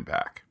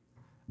Diamondback.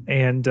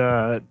 And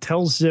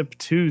tells Zip,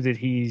 too, that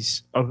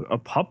he's a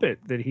puppet,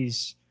 that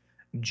he's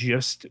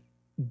just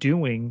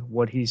doing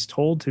what he's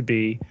told to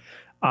be.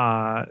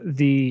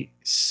 The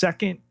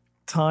second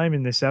time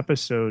in this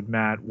episode,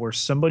 Matt, where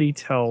somebody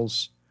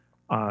tells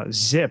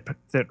Zip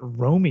that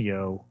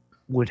Romeo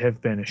would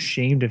have been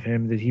ashamed of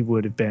him, that he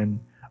would have been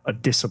a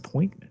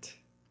disappointment.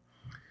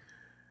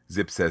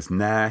 Zip says,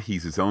 nah,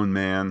 he's his own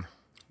man.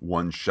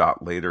 1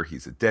 shot later,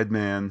 he's a dead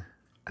man.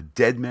 A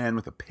dead man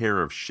with a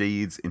pair of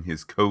shades in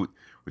his coat,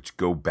 which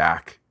go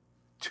back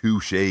 2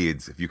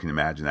 shades, if you can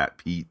imagine that,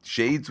 Pete.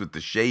 Shades with the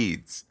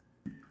shades.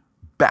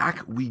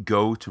 Back we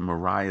go to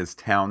Mariah's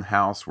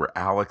townhouse, where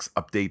Alex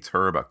updates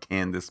her about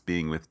Candace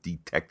being with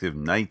Detective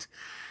Knight.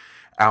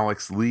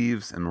 Alex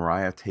leaves, and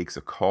Mariah takes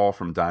a call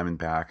from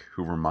Diamondback,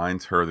 who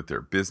reminds her that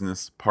they're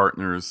business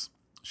partners.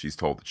 She's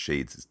told that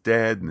Shades is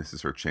dead, and this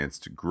is her chance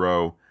to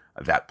grow.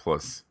 That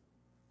plus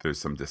there's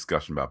some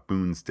discussion about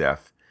Boone's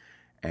death.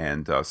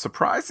 And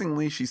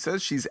surprisingly, she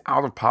says she's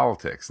out of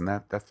politics, and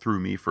that threw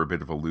me for a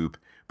bit of a loop.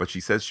 But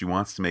she says she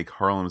wants to make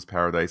Harlem's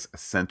Paradise a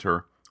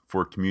center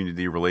for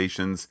community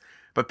relations.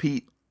 But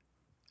Pete,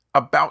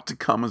 about to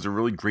come is a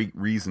really great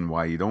reason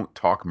why you don't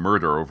talk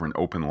murder over an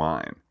open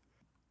line.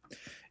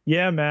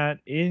 Yeah, Matt,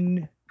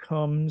 in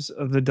comes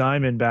the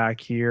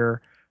Diamondback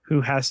here,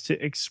 who has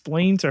to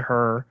explain to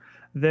her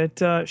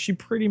that she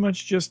pretty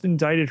much just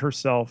indicted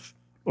herself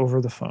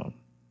over the phone.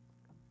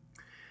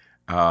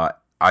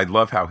 I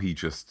love how he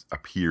just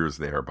appears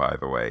there, by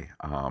the way.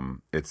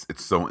 It's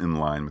so in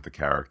line with the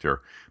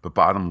character. But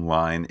bottom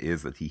line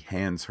is that he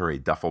hands her a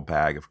duffel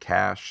bag of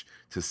cash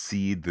to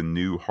seed the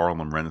new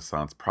Harlem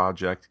Renaissance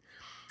project.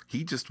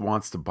 He just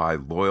wants to buy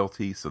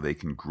loyalty so they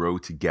can grow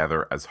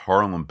together as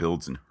Harlem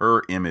builds in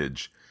her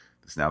image.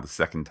 It's now the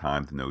second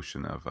time the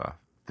notion of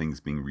things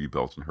being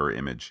rebuilt in her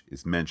image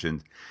is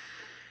mentioned.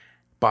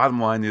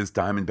 Bottom line is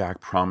Diamondback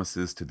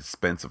promises to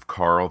dispense of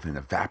Carl, then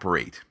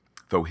evaporate,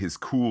 though his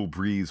cool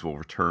breeze will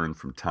return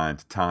from time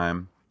to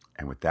time.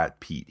 And with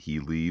that, Pete, he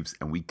leaves,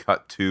 and we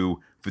cut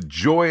to the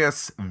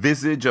joyous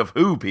visage of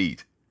who,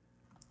 Pete?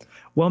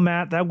 Well,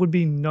 Matt, that would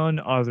be none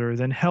other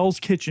than Hell's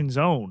Kitchen's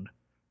own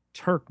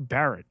Turk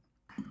Barrett.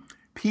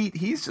 Pete,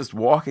 he's just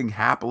walking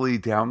happily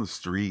down the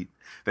street.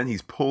 Then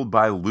he's pulled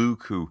by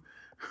Luke, who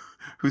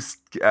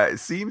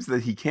seems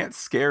that he can't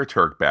scare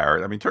Turk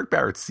Barrett. I mean, Turk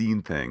Barrett's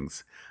seen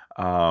things.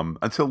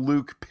 Until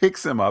Luke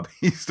picks him up,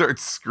 he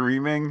starts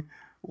screaming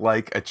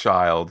like a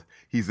child.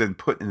 He's then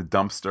put in a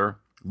dumpster.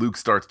 Luke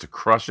starts to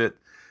crush it.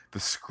 The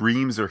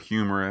screams are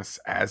humorous,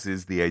 as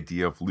is the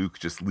idea of Luke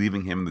just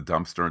leaving him in the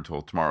dumpster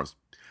until tomorrow's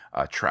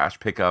trash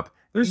pickup.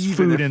 There's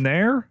food in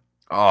there.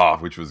 Oh,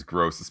 which was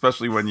gross,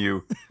 especially when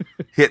you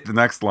hit the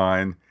next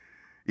line.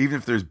 Even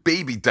if there's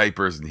baby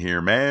diapers in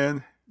here,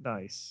 man.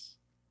 Nice.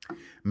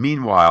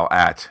 Meanwhile,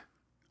 at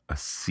a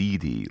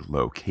seedy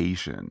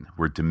location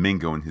where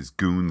Domingo and his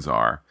goons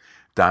are,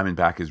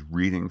 Diamondback is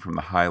reading from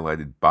the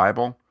highlighted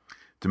Bible.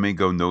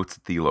 Domingo notes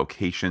that the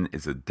location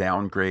is a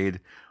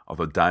downgrade,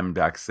 although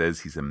Diamondback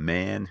says he's a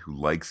man who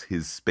likes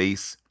his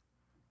space.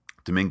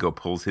 Domingo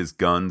pulls his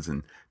guns,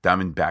 and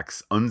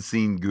Diamondback's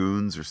unseen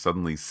goons are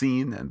suddenly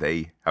seen, and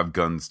they have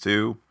guns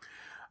too.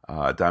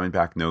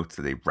 Diamondback notes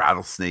that a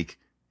rattlesnake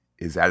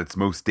is at its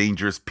most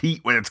dangerous,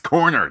 Pete, when it's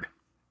cornered.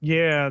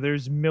 Yeah,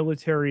 there's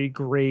military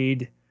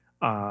grade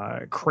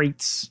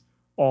crates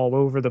all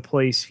over the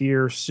place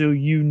here, so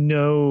you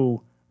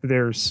know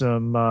there's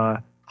some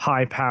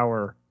high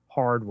power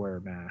hardware,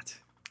 Matt.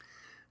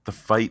 The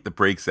fight that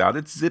breaks out,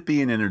 it's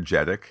zippy and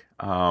energetic.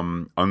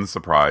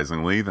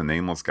 Unsurprisingly, the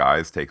nameless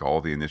guys take all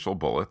the initial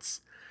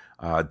bullets.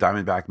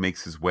 Diamondback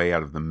makes his way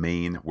out of the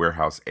main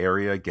warehouse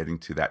area, getting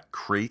to that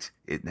crate.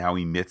 It now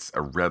emits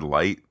a red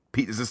light.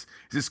 Pete, is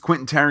this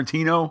Quentin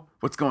Tarantino?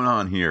 What's going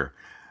on here?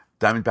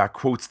 Diamondback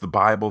quotes the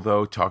Bible,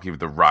 though, talking about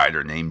the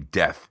rider named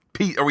Death.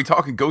 Pete, are we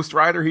talking Ghost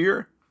Rider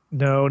here?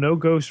 No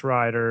Ghost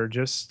Rider.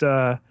 Just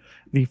the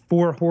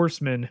 4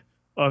 horsemen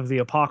of the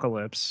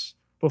apocalypse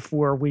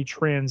before we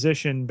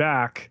transition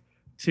back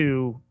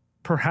to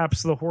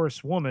perhaps the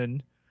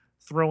horsewoman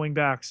throwing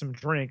back some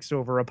drinks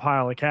over a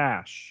pile of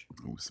cash.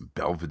 Ooh, some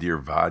Belvedere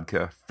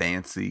vodka,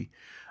 fancy.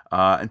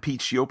 And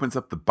Pete, she opens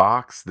up the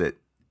box that...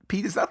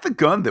 Pete, is that the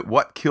gun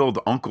that killed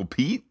Uncle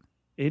Pete?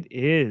 It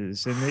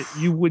is, and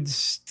you would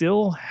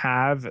still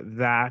have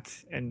that,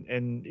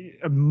 and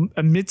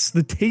amidst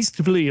the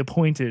tastefully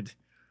appointed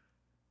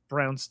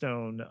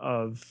brownstone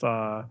of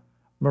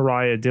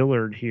Mariah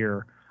Dillard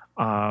here,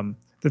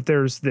 that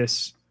there's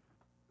this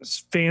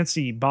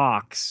fancy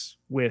box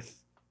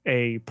with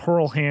a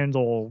pearl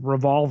handle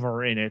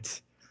revolver in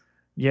it.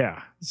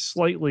 Yeah,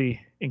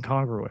 slightly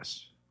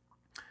incongruous.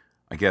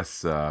 I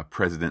guess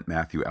President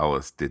Matthew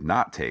Ellis did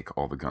not take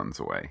all the guns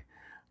away.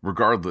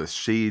 Regardless,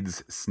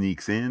 Shades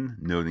sneaks in,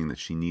 noting that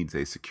she needs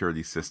a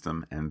security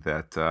system and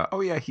that,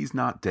 oh yeah, he's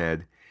not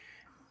dead.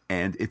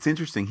 And it's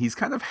interesting, he's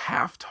kind of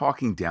half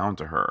talking down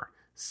to her,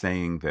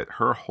 saying that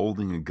her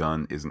holding a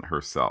gun isn't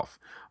herself.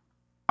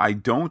 I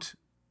don't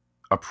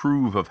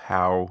approve of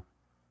how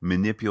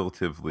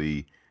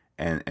manipulatively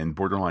and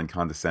borderline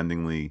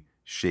condescendingly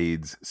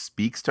Shades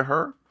speaks to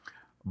her,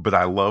 but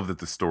I love that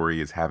the story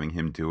is having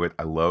him do it.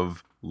 I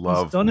love.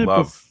 He's done it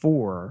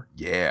before.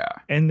 Yeah.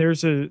 And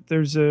there's a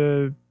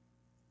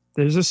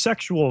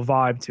sexual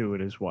vibe to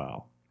it as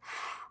well.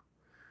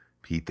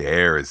 Pete, the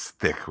air is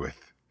thick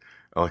with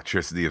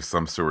electricity of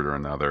some sort or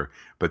another.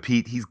 But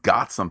Pete, he's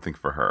got something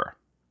for her.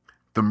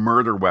 The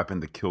murder weapon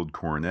that killed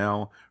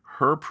Cornell,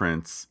 her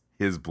prints,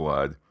 his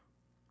blood,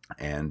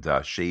 and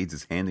Shades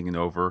is handing it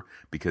over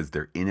because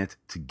they're in it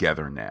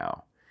together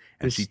now.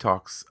 And she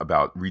talks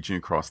about reaching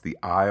across the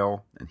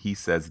aisle, and he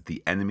says that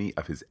the enemy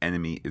of his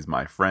enemy is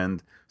my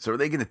friend. So are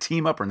they going to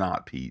team up or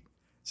not, Pete?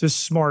 It's a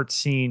smart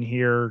scene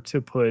here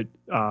to put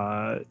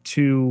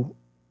two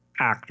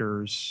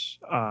actors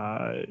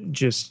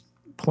just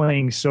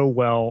playing so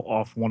well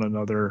off one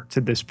another to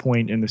this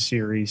point in the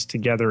series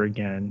together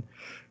again,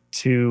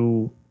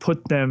 to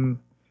put them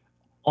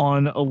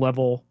on a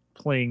level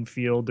playing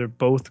field. They're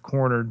both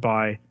cornered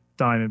by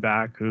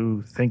Diamondback,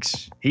 who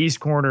thinks he's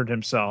cornered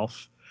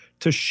himself,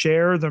 to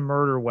share the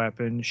murder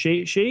weapon.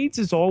 Shades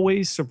is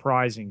always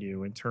surprising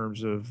you in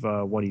terms of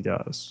what he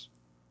does.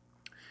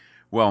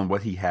 Well, and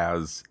what he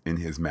has in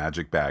his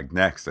magic bag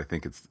next, I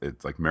think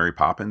it's like Mary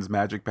Poppins'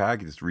 magic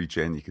bag. You just reach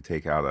in, you could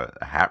take out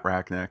a hat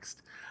rack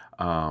next.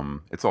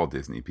 It's all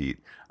Disney, Pete.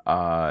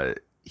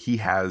 He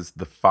has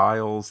the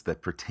files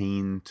that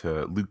pertain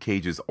to Luke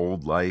Cage's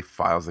old life,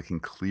 files that can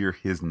clear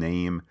his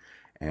name.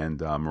 And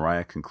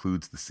Mariah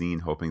concludes the scene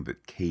hoping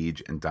that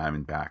Cage and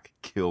Diamondback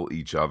kill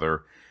each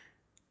other.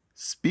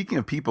 Speaking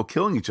of people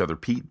killing each other,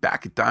 Pete,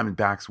 back at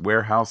Diamondback's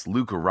warehouse,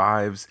 Luke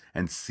arrives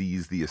and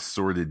sees the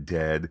assorted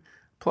dead,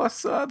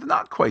 plus the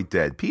not quite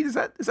dead. Pete, is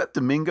that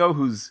Domingo,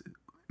 who's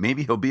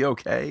maybe he'll be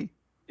okay?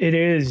 It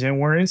is, and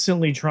we're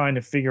instantly trying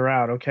to figure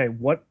out, okay,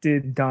 what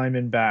did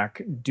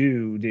Diamondback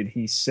do? Did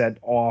he set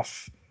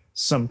off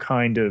some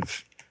kind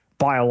of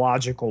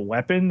biological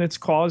weapon that's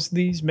caused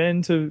these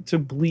men to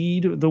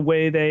bleed the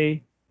way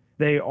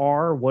they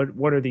are?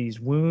 What are these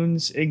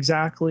wounds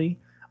exactly?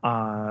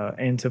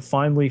 And to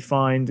finally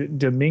find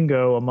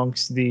Domingo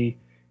amongst the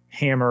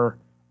Hammer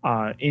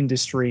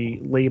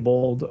industry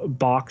labeled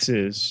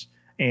boxes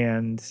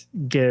and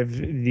give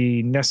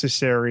the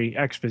necessary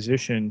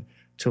exposition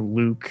to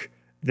Luke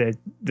that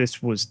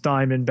this was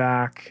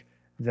Diamondback,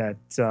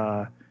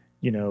 that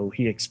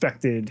he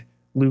expected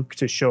Luke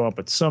to show up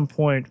at some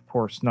point, of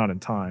course not in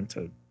time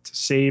to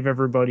save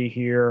everybody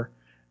here,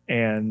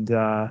 and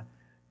go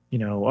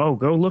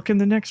look in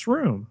the next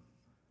room.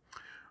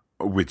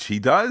 Which he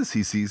does.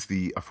 He sees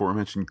the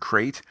aforementioned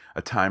crate,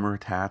 a timer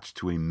attached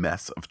to a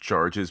mess of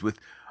charges with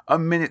a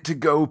minute to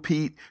go,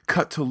 Pete.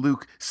 Cut to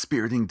Luke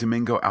spiriting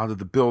Domingo out of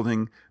the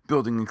building.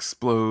 Building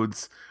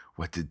explodes.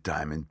 What did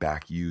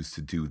Diamondback use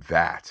to do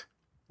that?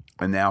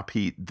 And now,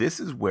 Pete, this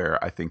is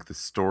where I think the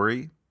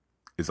story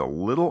is a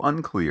little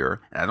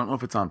unclear, and I don't know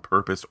if it's on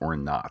purpose or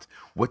not.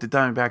 What did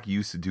Diamondback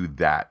use to do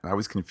that? I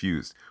was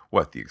confused.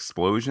 What, the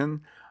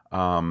explosion?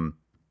 I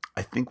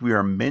think we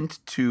are meant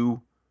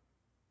to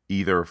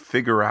either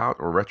figure out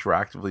or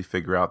retroactively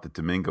figure out that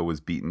Domingo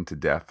was beaten to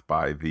death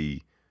by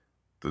the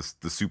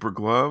super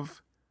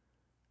glove,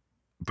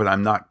 but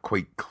I'm not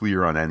quite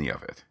clear on any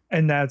of it.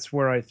 And that's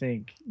where I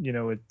think,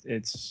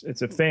 it's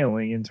a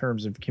failing in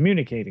terms of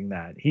communicating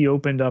that. He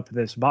opened up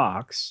this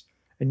box,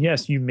 and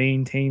yes, you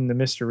maintain the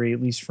mystery, at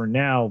least for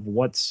now, of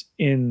what's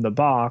in the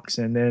box,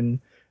 and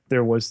then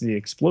there was the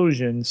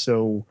explosion,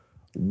 so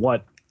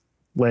what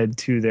led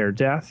to their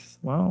death?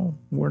 Well,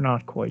 we're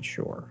not quite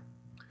sure.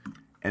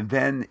 And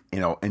then,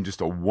 in just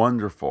a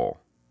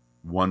wonderful,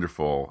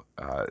 wonderful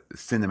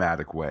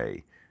cinematic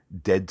way,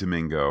 dead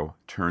Domingo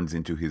turns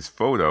into his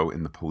photo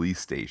in the police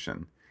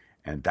station.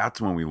 And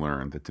that's when we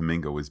learn that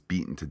Domingo was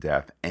beaten to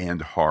death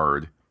and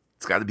hard.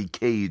 It's got to be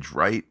Cage,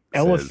 right?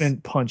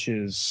 Elephant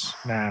punches,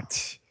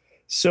 Matt.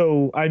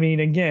 So, I mean,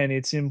 again,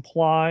 it's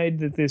implied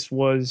that this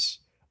was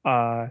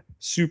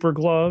super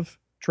glove,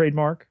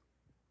 trademark,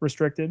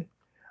 restricted.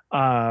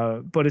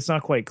 But it's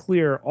not quite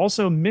clear.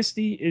 Also,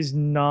 Misty is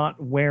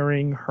not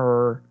wearing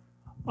her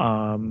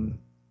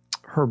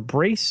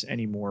brace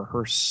anymore,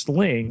 her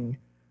sling.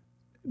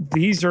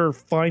 These are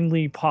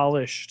finely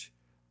polished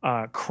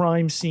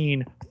crime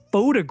scene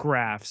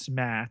photographs,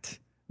 Matt,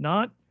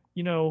 not,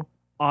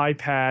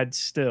 iPad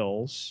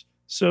stills.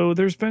 So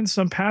there's been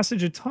some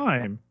passage of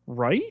time,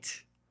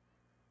 right?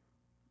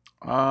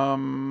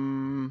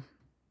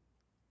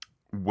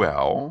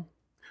 Well,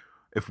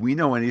 if we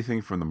know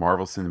anything from the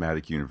Marvel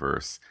Cinematic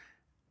Universe,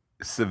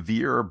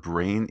 severe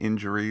brain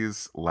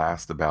injuries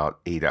last about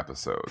 8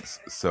 episodes.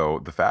 So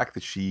the fact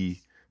that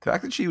she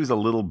was a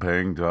little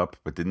banged up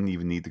but didn't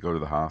even need to go to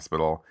the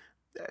hospital,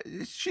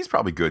 She's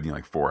probably good,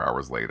 like 4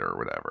 hours later or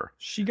whatever.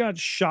 She got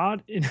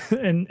shot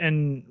and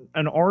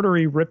an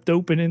artery ripped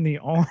open in the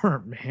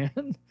arm,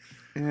 man.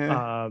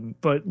 Eh.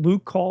 But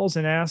Luke calls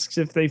and asks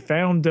if they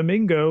found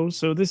Domingo.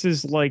 So this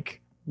is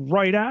like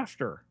right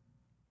after.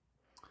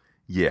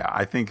 Yeah,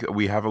 I think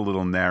we have a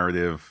little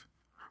narrative,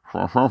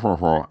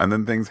 and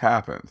then things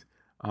happened.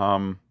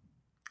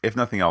 If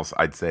nothing else,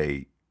 I'd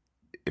say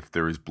if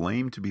there is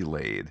blame to be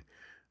laid,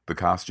 the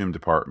costume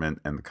department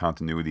and the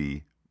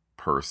continuity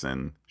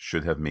person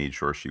should have made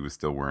sure she was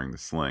still wearing the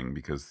sling,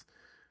 because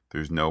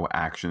there's no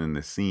action in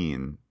the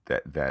scene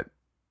that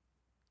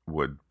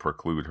would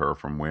preclude her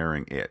from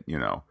wearing it. You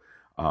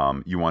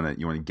want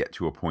to get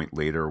to a point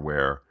later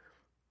where,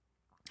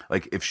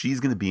 like, if she's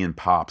going to be in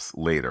Pops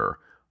later,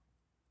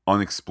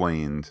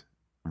 unexplained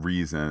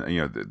reason,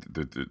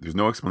 there's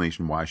no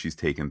explanation why she's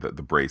taken the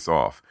brace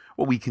off.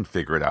 Well, we can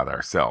figure it out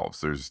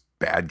ourselves. There's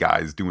bad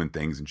guys doing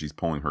things and she's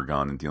pulling her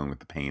gun and dealing with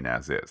the pain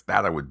as is.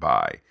 That I would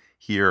buy.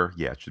 Here,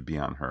 yeah, it should be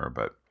on her,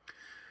 but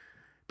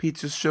Pete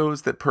just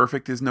shows that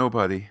perfect is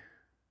nobody.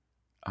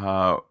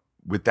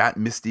 With that,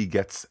 Misty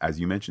gets, as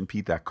you mentioned,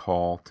 Pete, that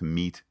call to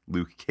meet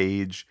Luke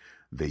Cage.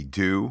 They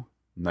do.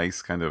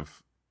 Nice kind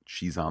of,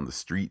 she's on the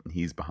street and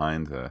he's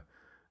behind the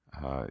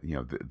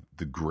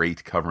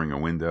grate covering a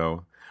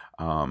window.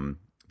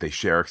 They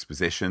share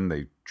exposition.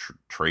 They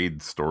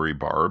trade story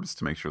barbs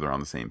to make sure they're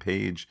on the same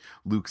page.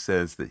 Luke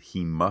says that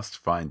he must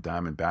find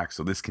Diamondback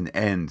so this can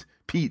end.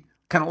 Pete,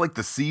 kind of like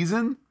the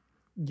season?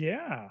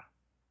 Yeah.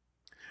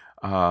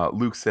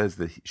 Luke says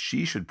that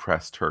she should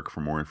press Turk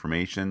for more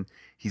information.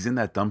 He's in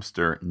that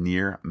dumpster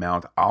near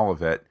Mount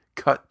Olivet.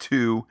 Cut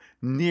to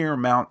near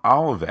Mount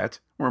Olivet,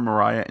 where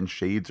Mariah and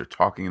Shades are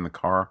talking in the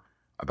car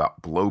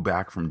about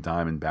blowback from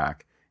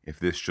Diamondback if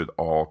this should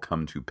all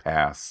come to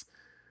pass.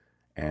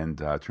 And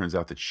turns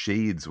out that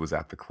Shades was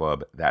at the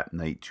club that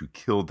night to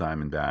kill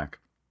Diamondback.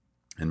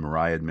 And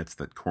Mariah admits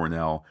that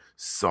Cornell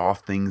saw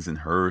things in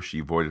her she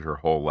avoided her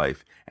whole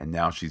life, and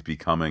now she's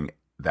becoming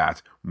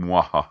that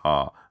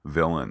mwahaha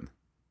villain.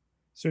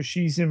 So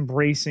she's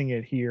embracing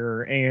it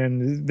here,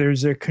 and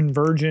there's a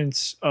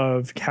convergence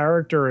of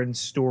character and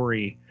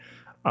story.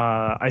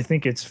 I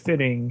think it's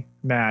fitting,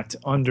 Matt,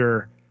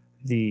 under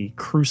the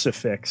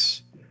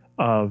crucifix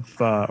of,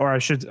 or I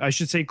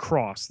should say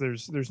cross.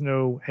 There's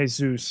no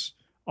Jesus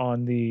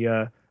on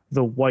the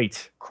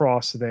white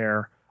cross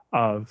there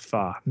of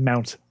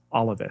Mount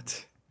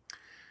Olivet.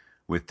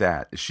 With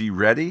that, is she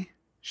ready?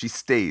 She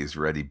stays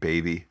ready,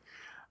 baby.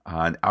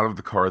 And out of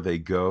the car they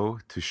go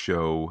to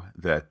show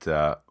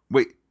that,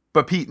 wait,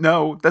 but Pete,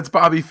 no, that's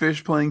Bobby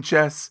Fish playing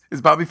chess.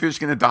 Is Bobby Fish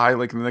going to die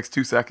like in the next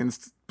 2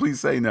 seconds? Please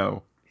say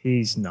no.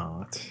 He's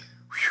not.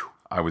 Whew,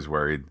 I was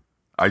worried.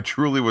 I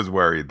truly was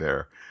worried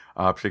there,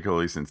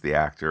 particularly since the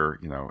actor,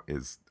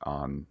 is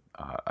on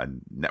a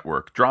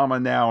network drama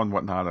now and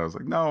whatnot. I was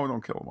like, no,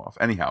 don't kill him off.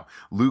 Anyhow,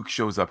 Luke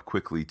shows up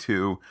quickly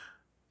too.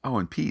 Oh,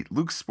 and Pete,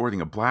 Luke's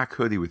sporting a black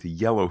hoodie with a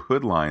yellow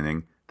hood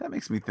lining. That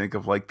makes me think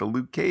of like the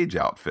Luke Cage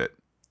outfit.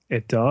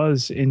 It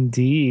does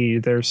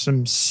indeed. There's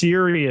some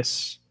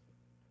serious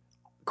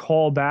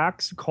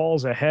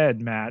calls ahead,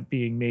 Matt,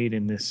 being made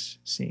in this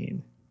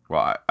scene.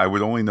 Well, I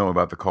would only know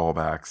about the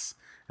callbacks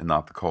and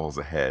not the calls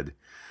ahead.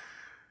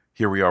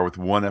 Here we are with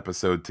one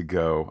episode to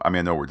go. I mean,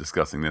 I know we're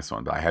discussing this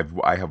one, but I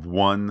have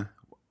one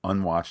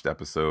unwatched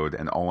episode,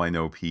 and all I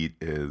know, Pete,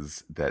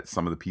 is that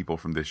some of the people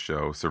from this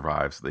show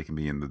survive so they can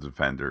be in the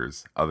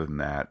Defenders. Other than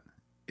that,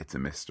 it's a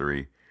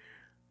mystery.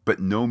 But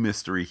no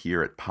mystery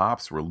here at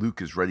Pops, where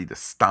Luke is ready to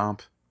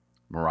stomp.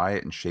 Mariah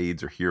and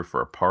Shades are here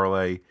for a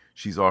parlay.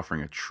 She's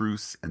offering a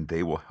truce, and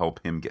they will help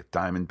him get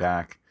Diamond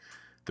back.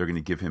 They're going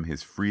to give him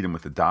his freedom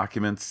with the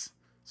documents,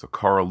 so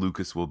Carl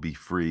Lucas will be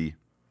free.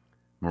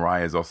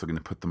 Mariah is also going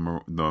to put the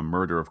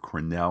murder of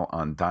Cornell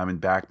on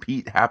Diamondback.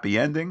 Pete, happy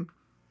ending?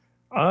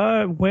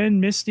 When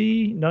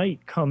Misty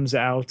Knight comes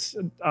out,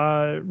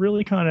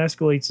 really kind of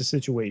escalates the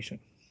situation.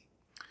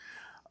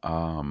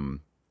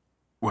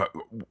 Well,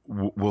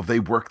 will they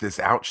work this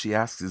out, she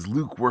asks. Is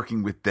Luke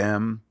working with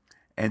them?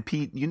 And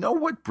Pete, you know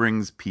what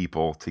brings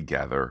people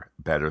together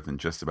better than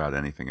just about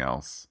anything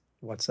else?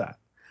 What's that?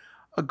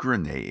 A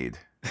grenade.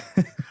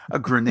 A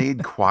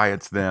grenade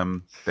quiets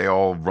them. They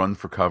all run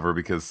for cover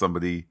because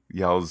somebody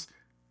yells,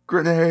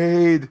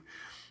 "Grenade!"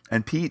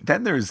 And Pete,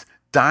 then there's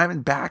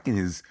Diamondback in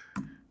his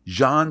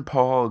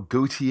Jean-Paul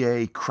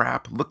Gaultier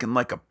crap looking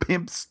like a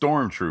pimp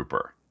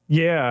stormtrooper.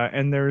 Yeah,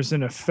 and there's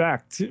an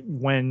effect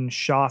when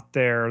shot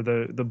there.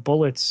 The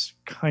bullets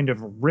kind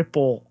of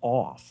ripple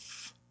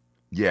off.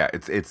 Yeah,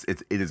 it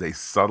is a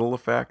subtle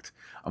effect.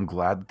 I'm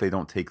glad that they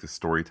don't take the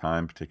story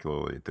time,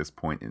 particularly at this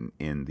point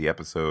in the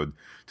episode,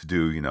 to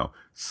do,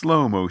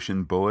 slow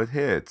motion bullet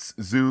hits,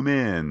 zoom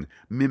in,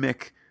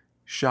 mimic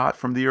shot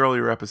from the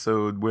earlier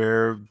episode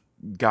where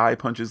guy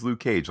punches Luke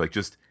Cage. Like,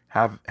 just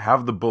have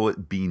the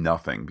bullet be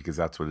nothing, because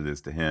that's what it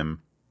is to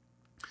him.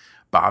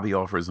 Bobby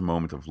offers a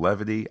moment of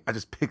levity. I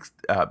just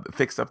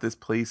fixed up this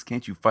place.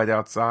 Can't you fight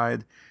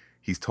outside?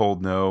 He's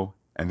told no.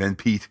 And then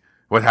Pete,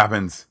 what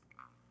happens?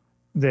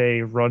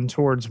 They run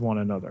towards one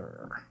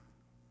another.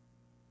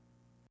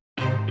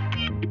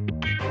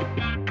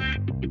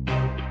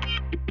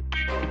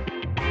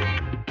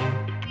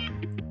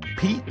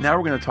 Pete, now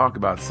we're going to talk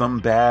about some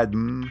bad...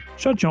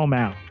 Shut your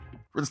mouth.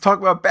 Let's talk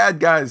about bad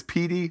guys,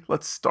 Petey.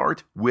 Let's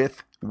start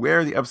with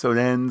where the episode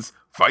ends.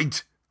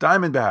 Fight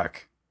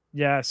Diamondback.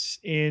 Yes,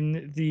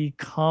 in the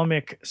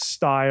comic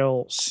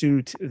style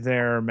suit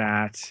there,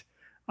 Matt.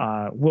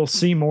 We'll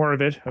see more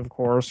of it, of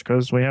course,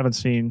 because we haven't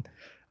seen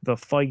the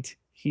fight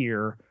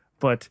here.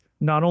 But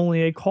not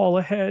only a call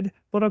ahead,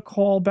 but a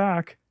call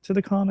back to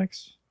the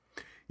comics.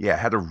 Yeah, it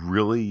had a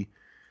really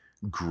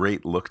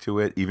great look to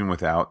it, even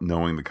without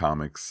knowing the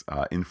comics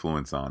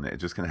influence on it. It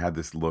just kind of had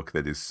this look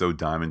that is so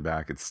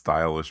Diamondback. It's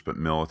stylish but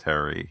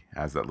military,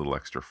 has that little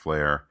extra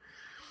flair.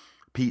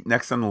 Pete,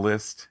 next on the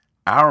list,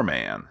 our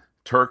man,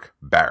 Turk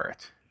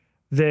Barrett.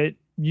 That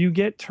you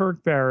get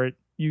Turk Barrett,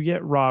 you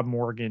get Rob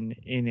Morgan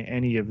in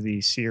any of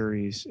these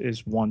series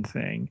is one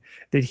thing.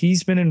 That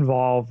he's been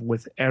involved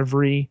with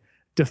every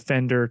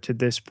Defender to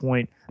this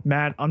point.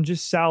 Matt, I'm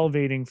just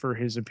salivating for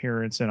his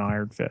appearance in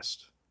Iron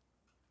Fist.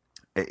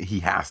 He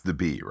has to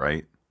be,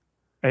 right?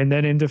 And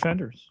then in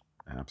Defenders.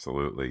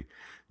 Absolutely.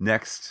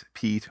 Next,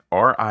 Pete,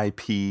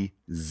 R.I.P.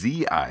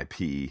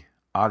 Z.I.P.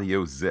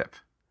 Audio Zip.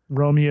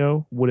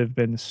 Romeo would have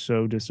been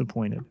so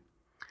disappointed.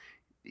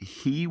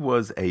 He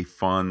was a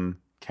fun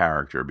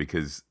character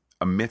because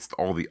amidst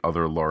all the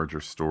other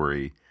larger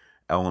story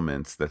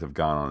elements that have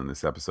gone on in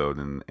this episode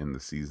and in the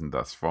season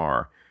thus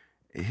far,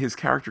 his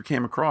character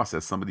came across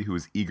as somebody who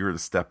was eager to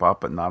step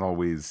up, but not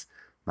always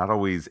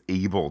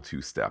able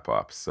to step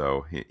up.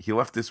 So he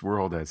left this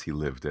world as he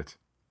lived it.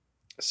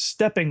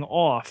 Stepping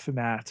off,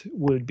 Matt,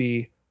 would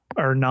be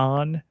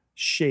Hernan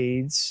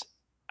Shades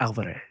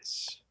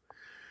Alvarez.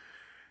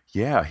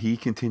 Yeah, he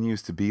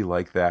continues to be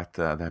like that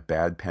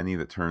bad penny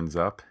that turns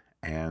up,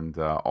 and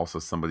also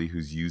somebody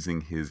who's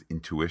using his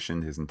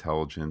intuition, his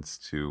intelligence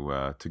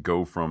to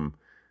go from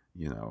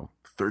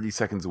 30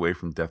 seconds away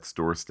from death's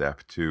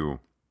doorstep to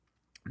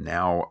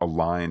now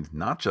aligned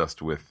not just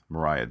with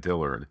Mariah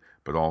Dillard,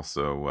 but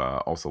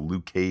also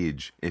Luke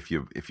Cage, if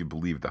you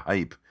believe the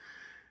hype.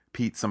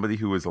 Pete, somebody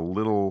who is a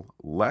little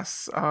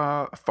less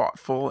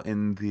thoughtful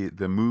in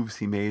the moves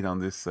he made on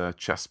this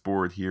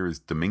chessboard here is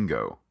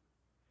Domingo.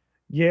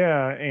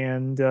 Yeah,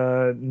 and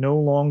no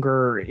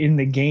longer in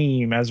the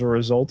game as a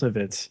result of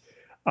it.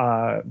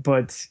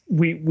 But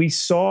we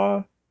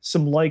saw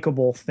some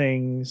likable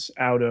things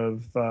out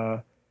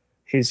of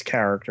his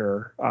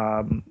character.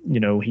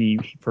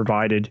 He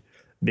provided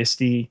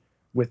Misty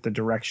with the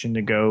direction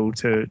to go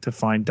to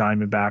find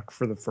Diamondback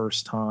for the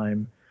first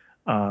time.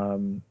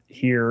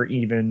 Here,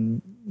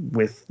 even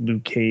with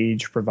Luke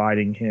Cage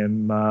providing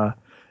him,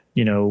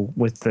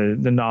 with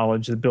the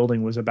knowledge the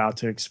building was about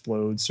to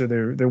explode. So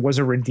there was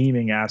a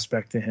redeeming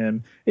aspect to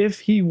him. If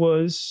he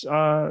was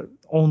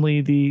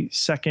only the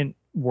second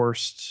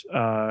worst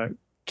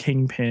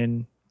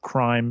kingpin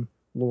crime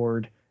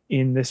lord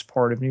in this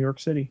part of New York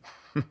City.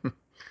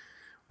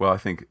 Well, I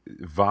think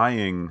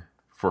vying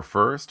for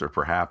first, or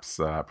perhaps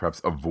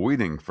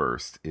avoiding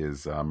first,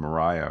 is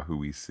Mariah, who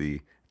we see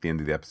at the end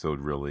of the episode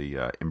really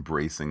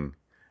embracing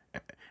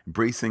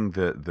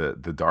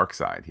the dark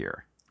side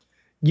here.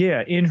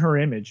 Yeah, in her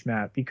image,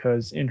 Matt,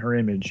 because in her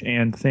image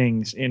and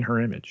things in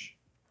her image.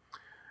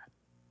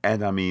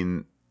 And I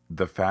mean,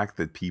 the fact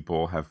that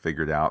people have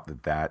figured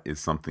out that is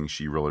something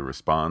she really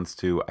responds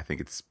to, I think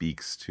it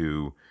speaks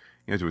to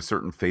to a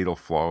certain fatal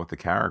flaw with the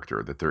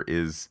character, that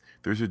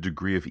there's a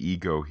degree of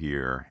ego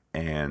here,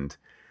 and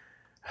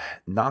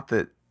not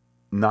that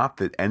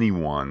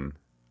anyone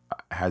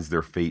has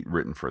their fate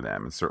written for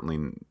them, and certainly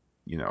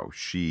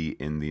she,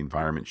 in the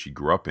environment she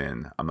grew up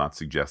in, I'm not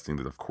suggesting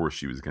that of course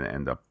she was going to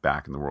end up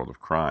back in the world of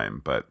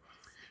crime, but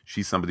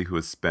she's somebody who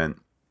has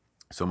spent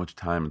so much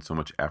time and so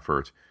much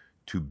effort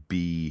to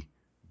be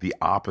the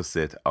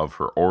opposite of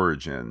her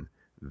origin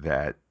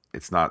that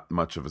it's not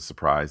much of a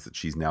surprise that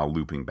she's now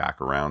looping back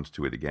around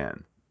to it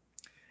again.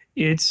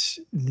 It's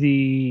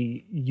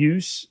the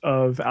use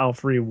of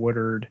Alfre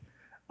Woodard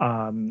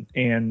and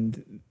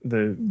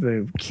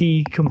the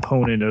key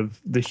component of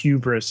the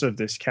hubris of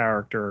this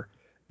character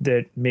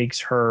that makes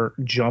her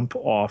jump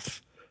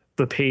off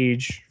the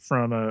page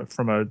from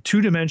a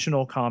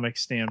two-dimensional comic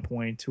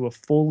standpoint to a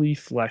fully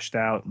fleshed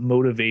out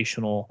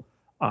motivational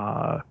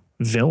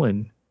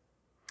villain.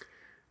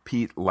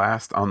 Pete,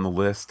 last on the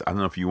list, I don't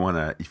know if you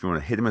want to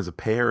hit him as a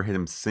pair or hit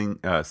him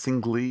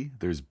singly.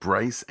 There's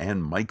Bryce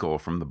and Michael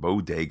from the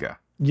Bodega.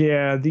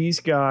 Yeah,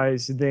 these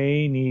guys,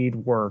 they need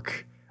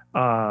work.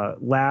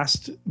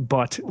 Last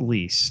but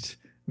least,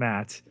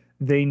 Matt,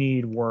 they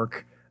need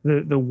work.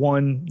 The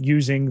one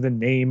using the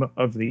name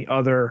of the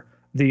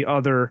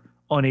other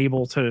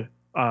unable to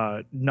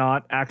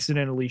not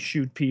accidentally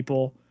shoot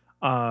people.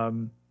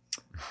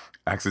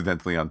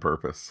 Accidentally on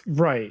purpose.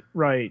 Right.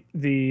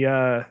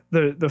 The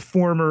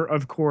former,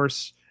 of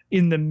course,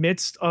 in the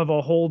midst of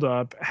a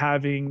holdup,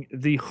 having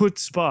the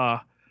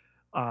chutzpah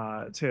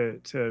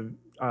to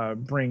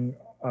bring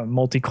a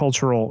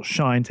multicultural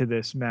shine to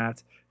this,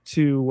 Matt,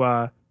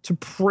 to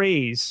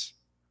praise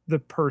the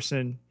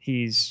person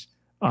he's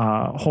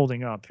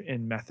holding up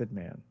in Method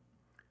Man.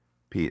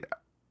 Pete,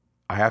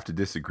 I have to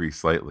disagree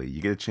slightly.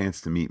 You get a chance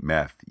to meet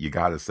Meth, you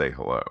got to say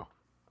hello.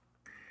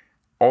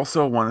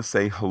 Also want to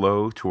say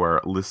hello to our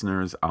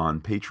listeners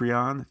on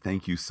Patreon.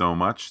 Thank you so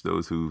much.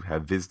 Those who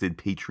have visited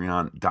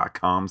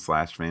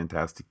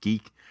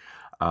patreon.com/fantasticgeek.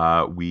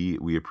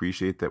 We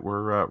appreciate that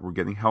we're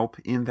getting help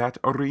in that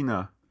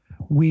arena.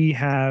 We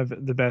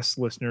have the best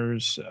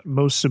listeners,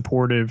 most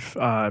supportive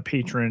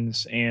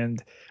patrons,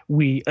 and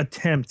we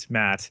attempt,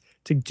 Matt,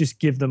 to just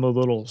give them a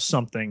little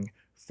something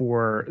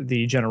for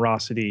the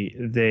generosity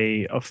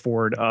they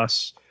afford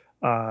us,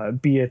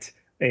 be it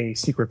a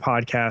secret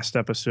podcast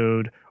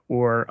episode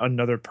or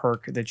another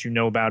perk that you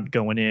know about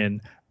going in.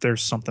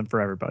 There's something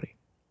for everybody.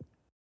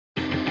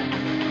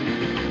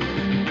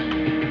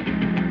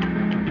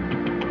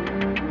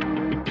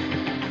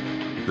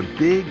 The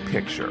big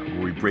picture,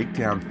 where we break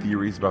down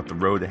theories about the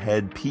road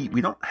ahead. Pete,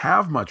 we don't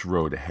have much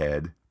road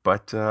ahead,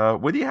 but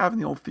what do you have in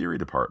the old theory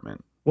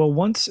department? Well,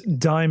 once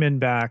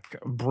Diamondback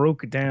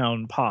broke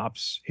down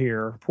Pops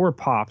here, poor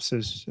Pops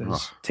has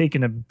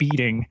taken a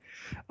beating.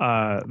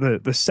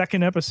 The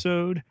second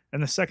episode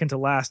and the second to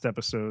last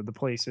episode, the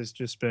place has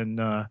just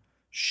been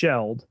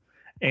shelled.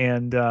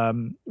 And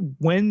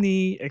when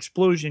the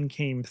explosion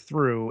came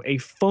through,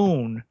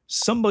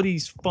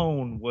 somebody's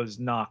phone was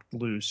knocked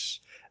loose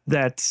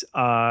that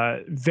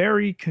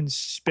very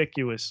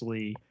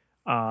conspicuously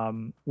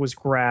was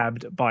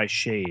grabbed by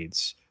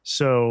Shades.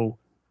 So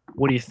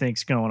what do you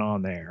think's going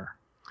on there?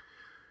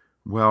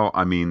 Well,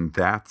 I mean,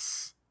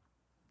 that's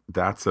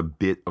a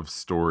bit of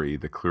story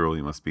that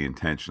clearly must be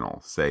intentional,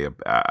 say,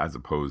 as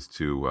opposed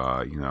to,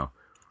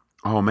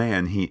 oh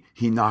man, he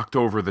knocked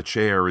over the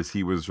chair as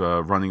he was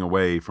running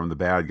away from the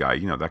bad guy.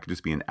 That could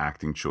just be an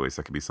acting choice.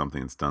 That could be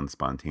something that's done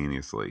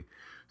spontaneously.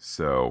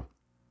 So,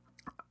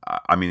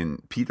 I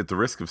mean, Pete, at the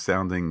risk of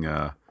sounding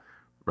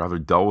rather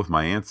dull with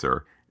my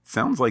answer, it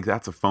sounds like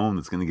that's a phone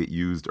that's going to get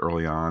used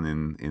early on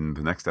in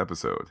the next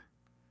episode.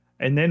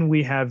 And then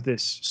we have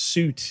this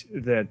suit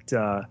that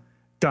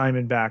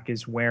Diamondback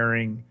is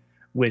wearing,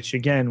 which,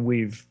 again,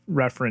 we've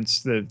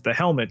referenced. The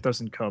helmet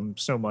doesn't come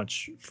so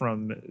much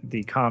from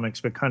the comics,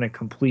 but kind of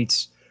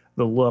completes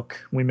the look.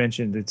 We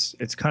mentioned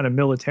it's kind of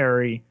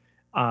military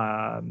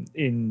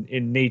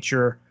in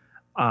nature.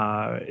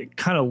 It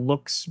kind of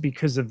looks,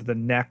 because of the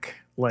neck,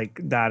 like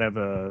that of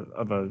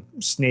a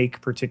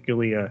snake,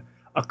 particularly a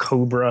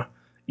cobra,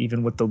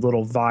 even with the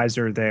little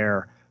visor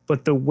there.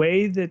 But the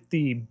way that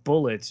the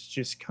bullets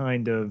just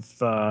kind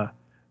of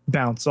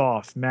bounce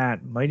off,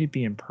 Matt, might it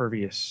be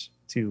impervious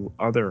to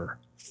other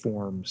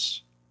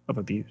forms of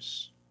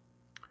abuse?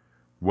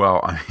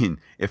 Well, I mean,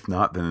 if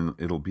not, then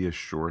it'll be a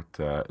short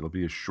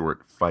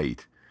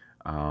fight.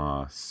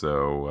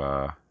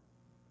 So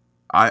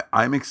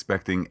I'm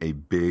expecting a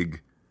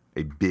big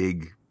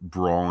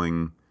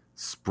brawling,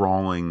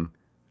 sprawling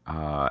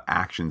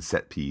action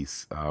set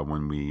piece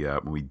when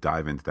we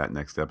dive into that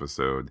next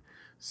episode.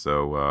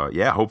 So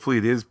yeah, hopefully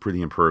it is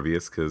pretty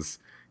impervious, because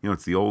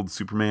it's the old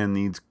Superman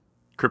needs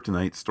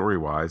kryptonite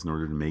story-wise in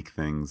order to make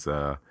things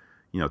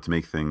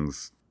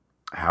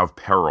have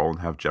peril and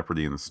have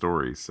jeopardy in the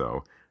story.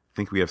 So I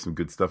think we have some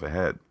good stuff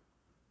ahead.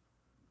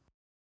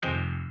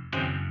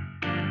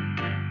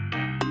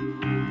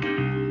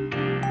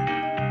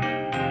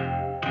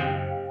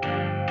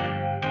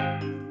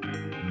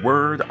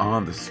 Word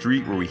on the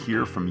street, where we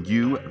hear from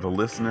you, the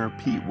listener.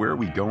 Pete, where are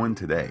we going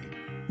today?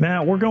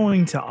 Matt, we're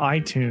going to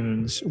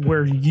iTunes,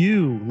 where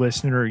you,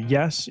 listener,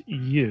 yes,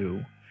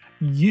 you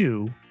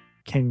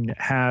can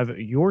have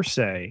your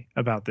say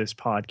about this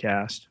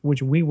podcast,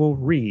 which we will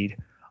read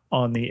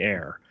on the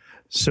air.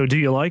 So do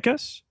you like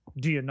us?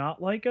 Do you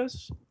not like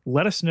us?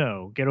 Let us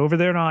know. Get over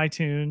there to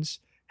iTunes.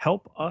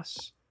 Help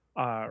us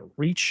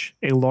reach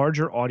a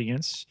larger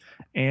audience,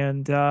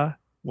 and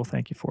we'll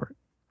thank you for it.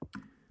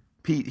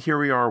 Pete, here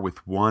we are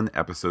with one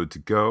episode to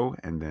go,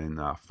 and then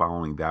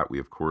following that, we,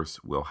 of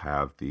course, will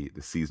have the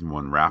season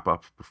 1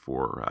 wrap-up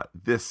before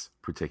this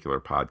particular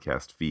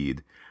podcast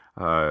feed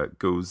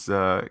goes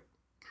into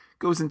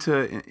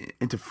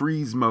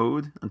freeze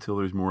mode until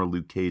there's more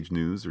Luke Cage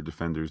news or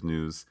Defenders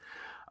news.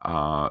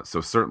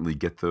 So certainly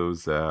get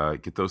those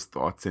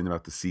thoughts in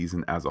about the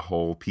season as a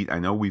whole. Pete, I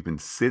know we've been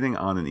sitting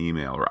on an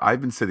email, or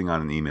I've been sitting on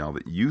an email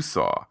that you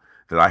saw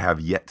that I have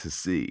yet to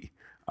see.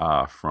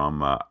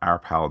 From our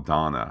pal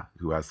Donna,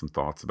 who has some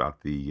thoughts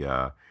about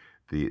the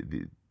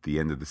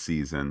end of the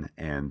season,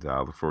 and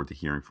look forward to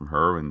hearing from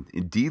her. And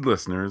indeed,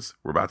 listeners,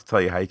 we're about to tell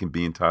you how you can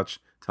be in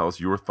touch. Tell us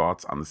your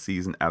thoughts on the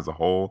season as a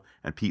whole.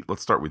 And Pete,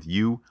 let's start with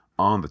you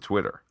on the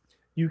Twitter.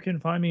 You can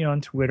find me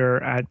on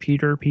Twitter at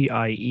Peter,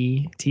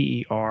 Pieterj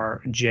Ketalar,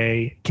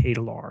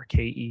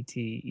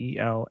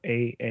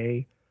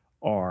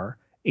 Ketelar,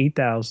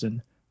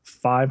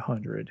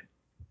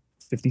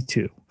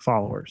 8,552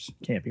 followers.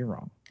 Can't be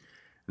wrong.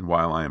 And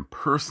while I am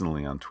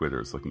personally on Twitter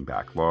as Looking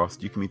Back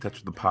Lost, you can be in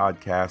touch with the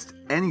podcast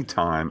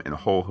anytime in a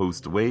whole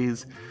host of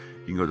ways.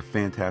 You can go to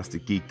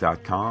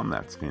fantasticgeek.com.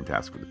 That's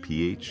fantastic with a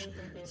PH.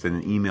 Send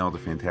an email to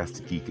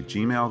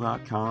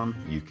fantasticgeek@gmail.com.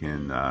 You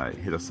can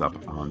hit us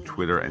up on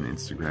Twitter and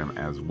Instagram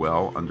as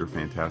well under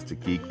Fantastic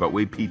Geek. But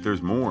wait, Pete,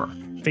 there's more.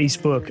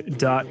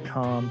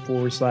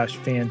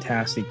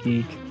 Facebook.com/Fantastic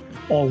Geek.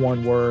 All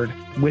one word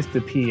with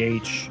the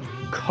PH.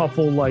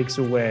 couple likes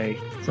away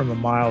from a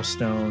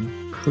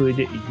milestone. Could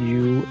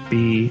you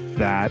be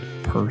that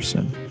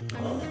person?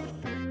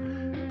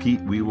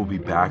 Pete, we will be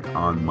back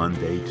on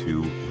Monday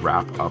to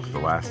wrap up the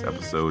last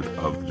episode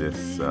of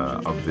this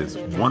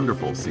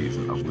wonderful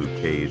season of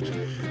Luke Cage.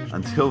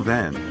 Until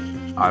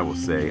then, I will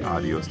say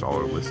adios to all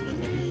our listeners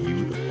and give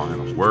you the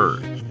final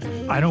word.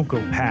 I don't go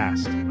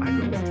past, I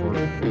go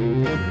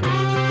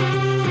through.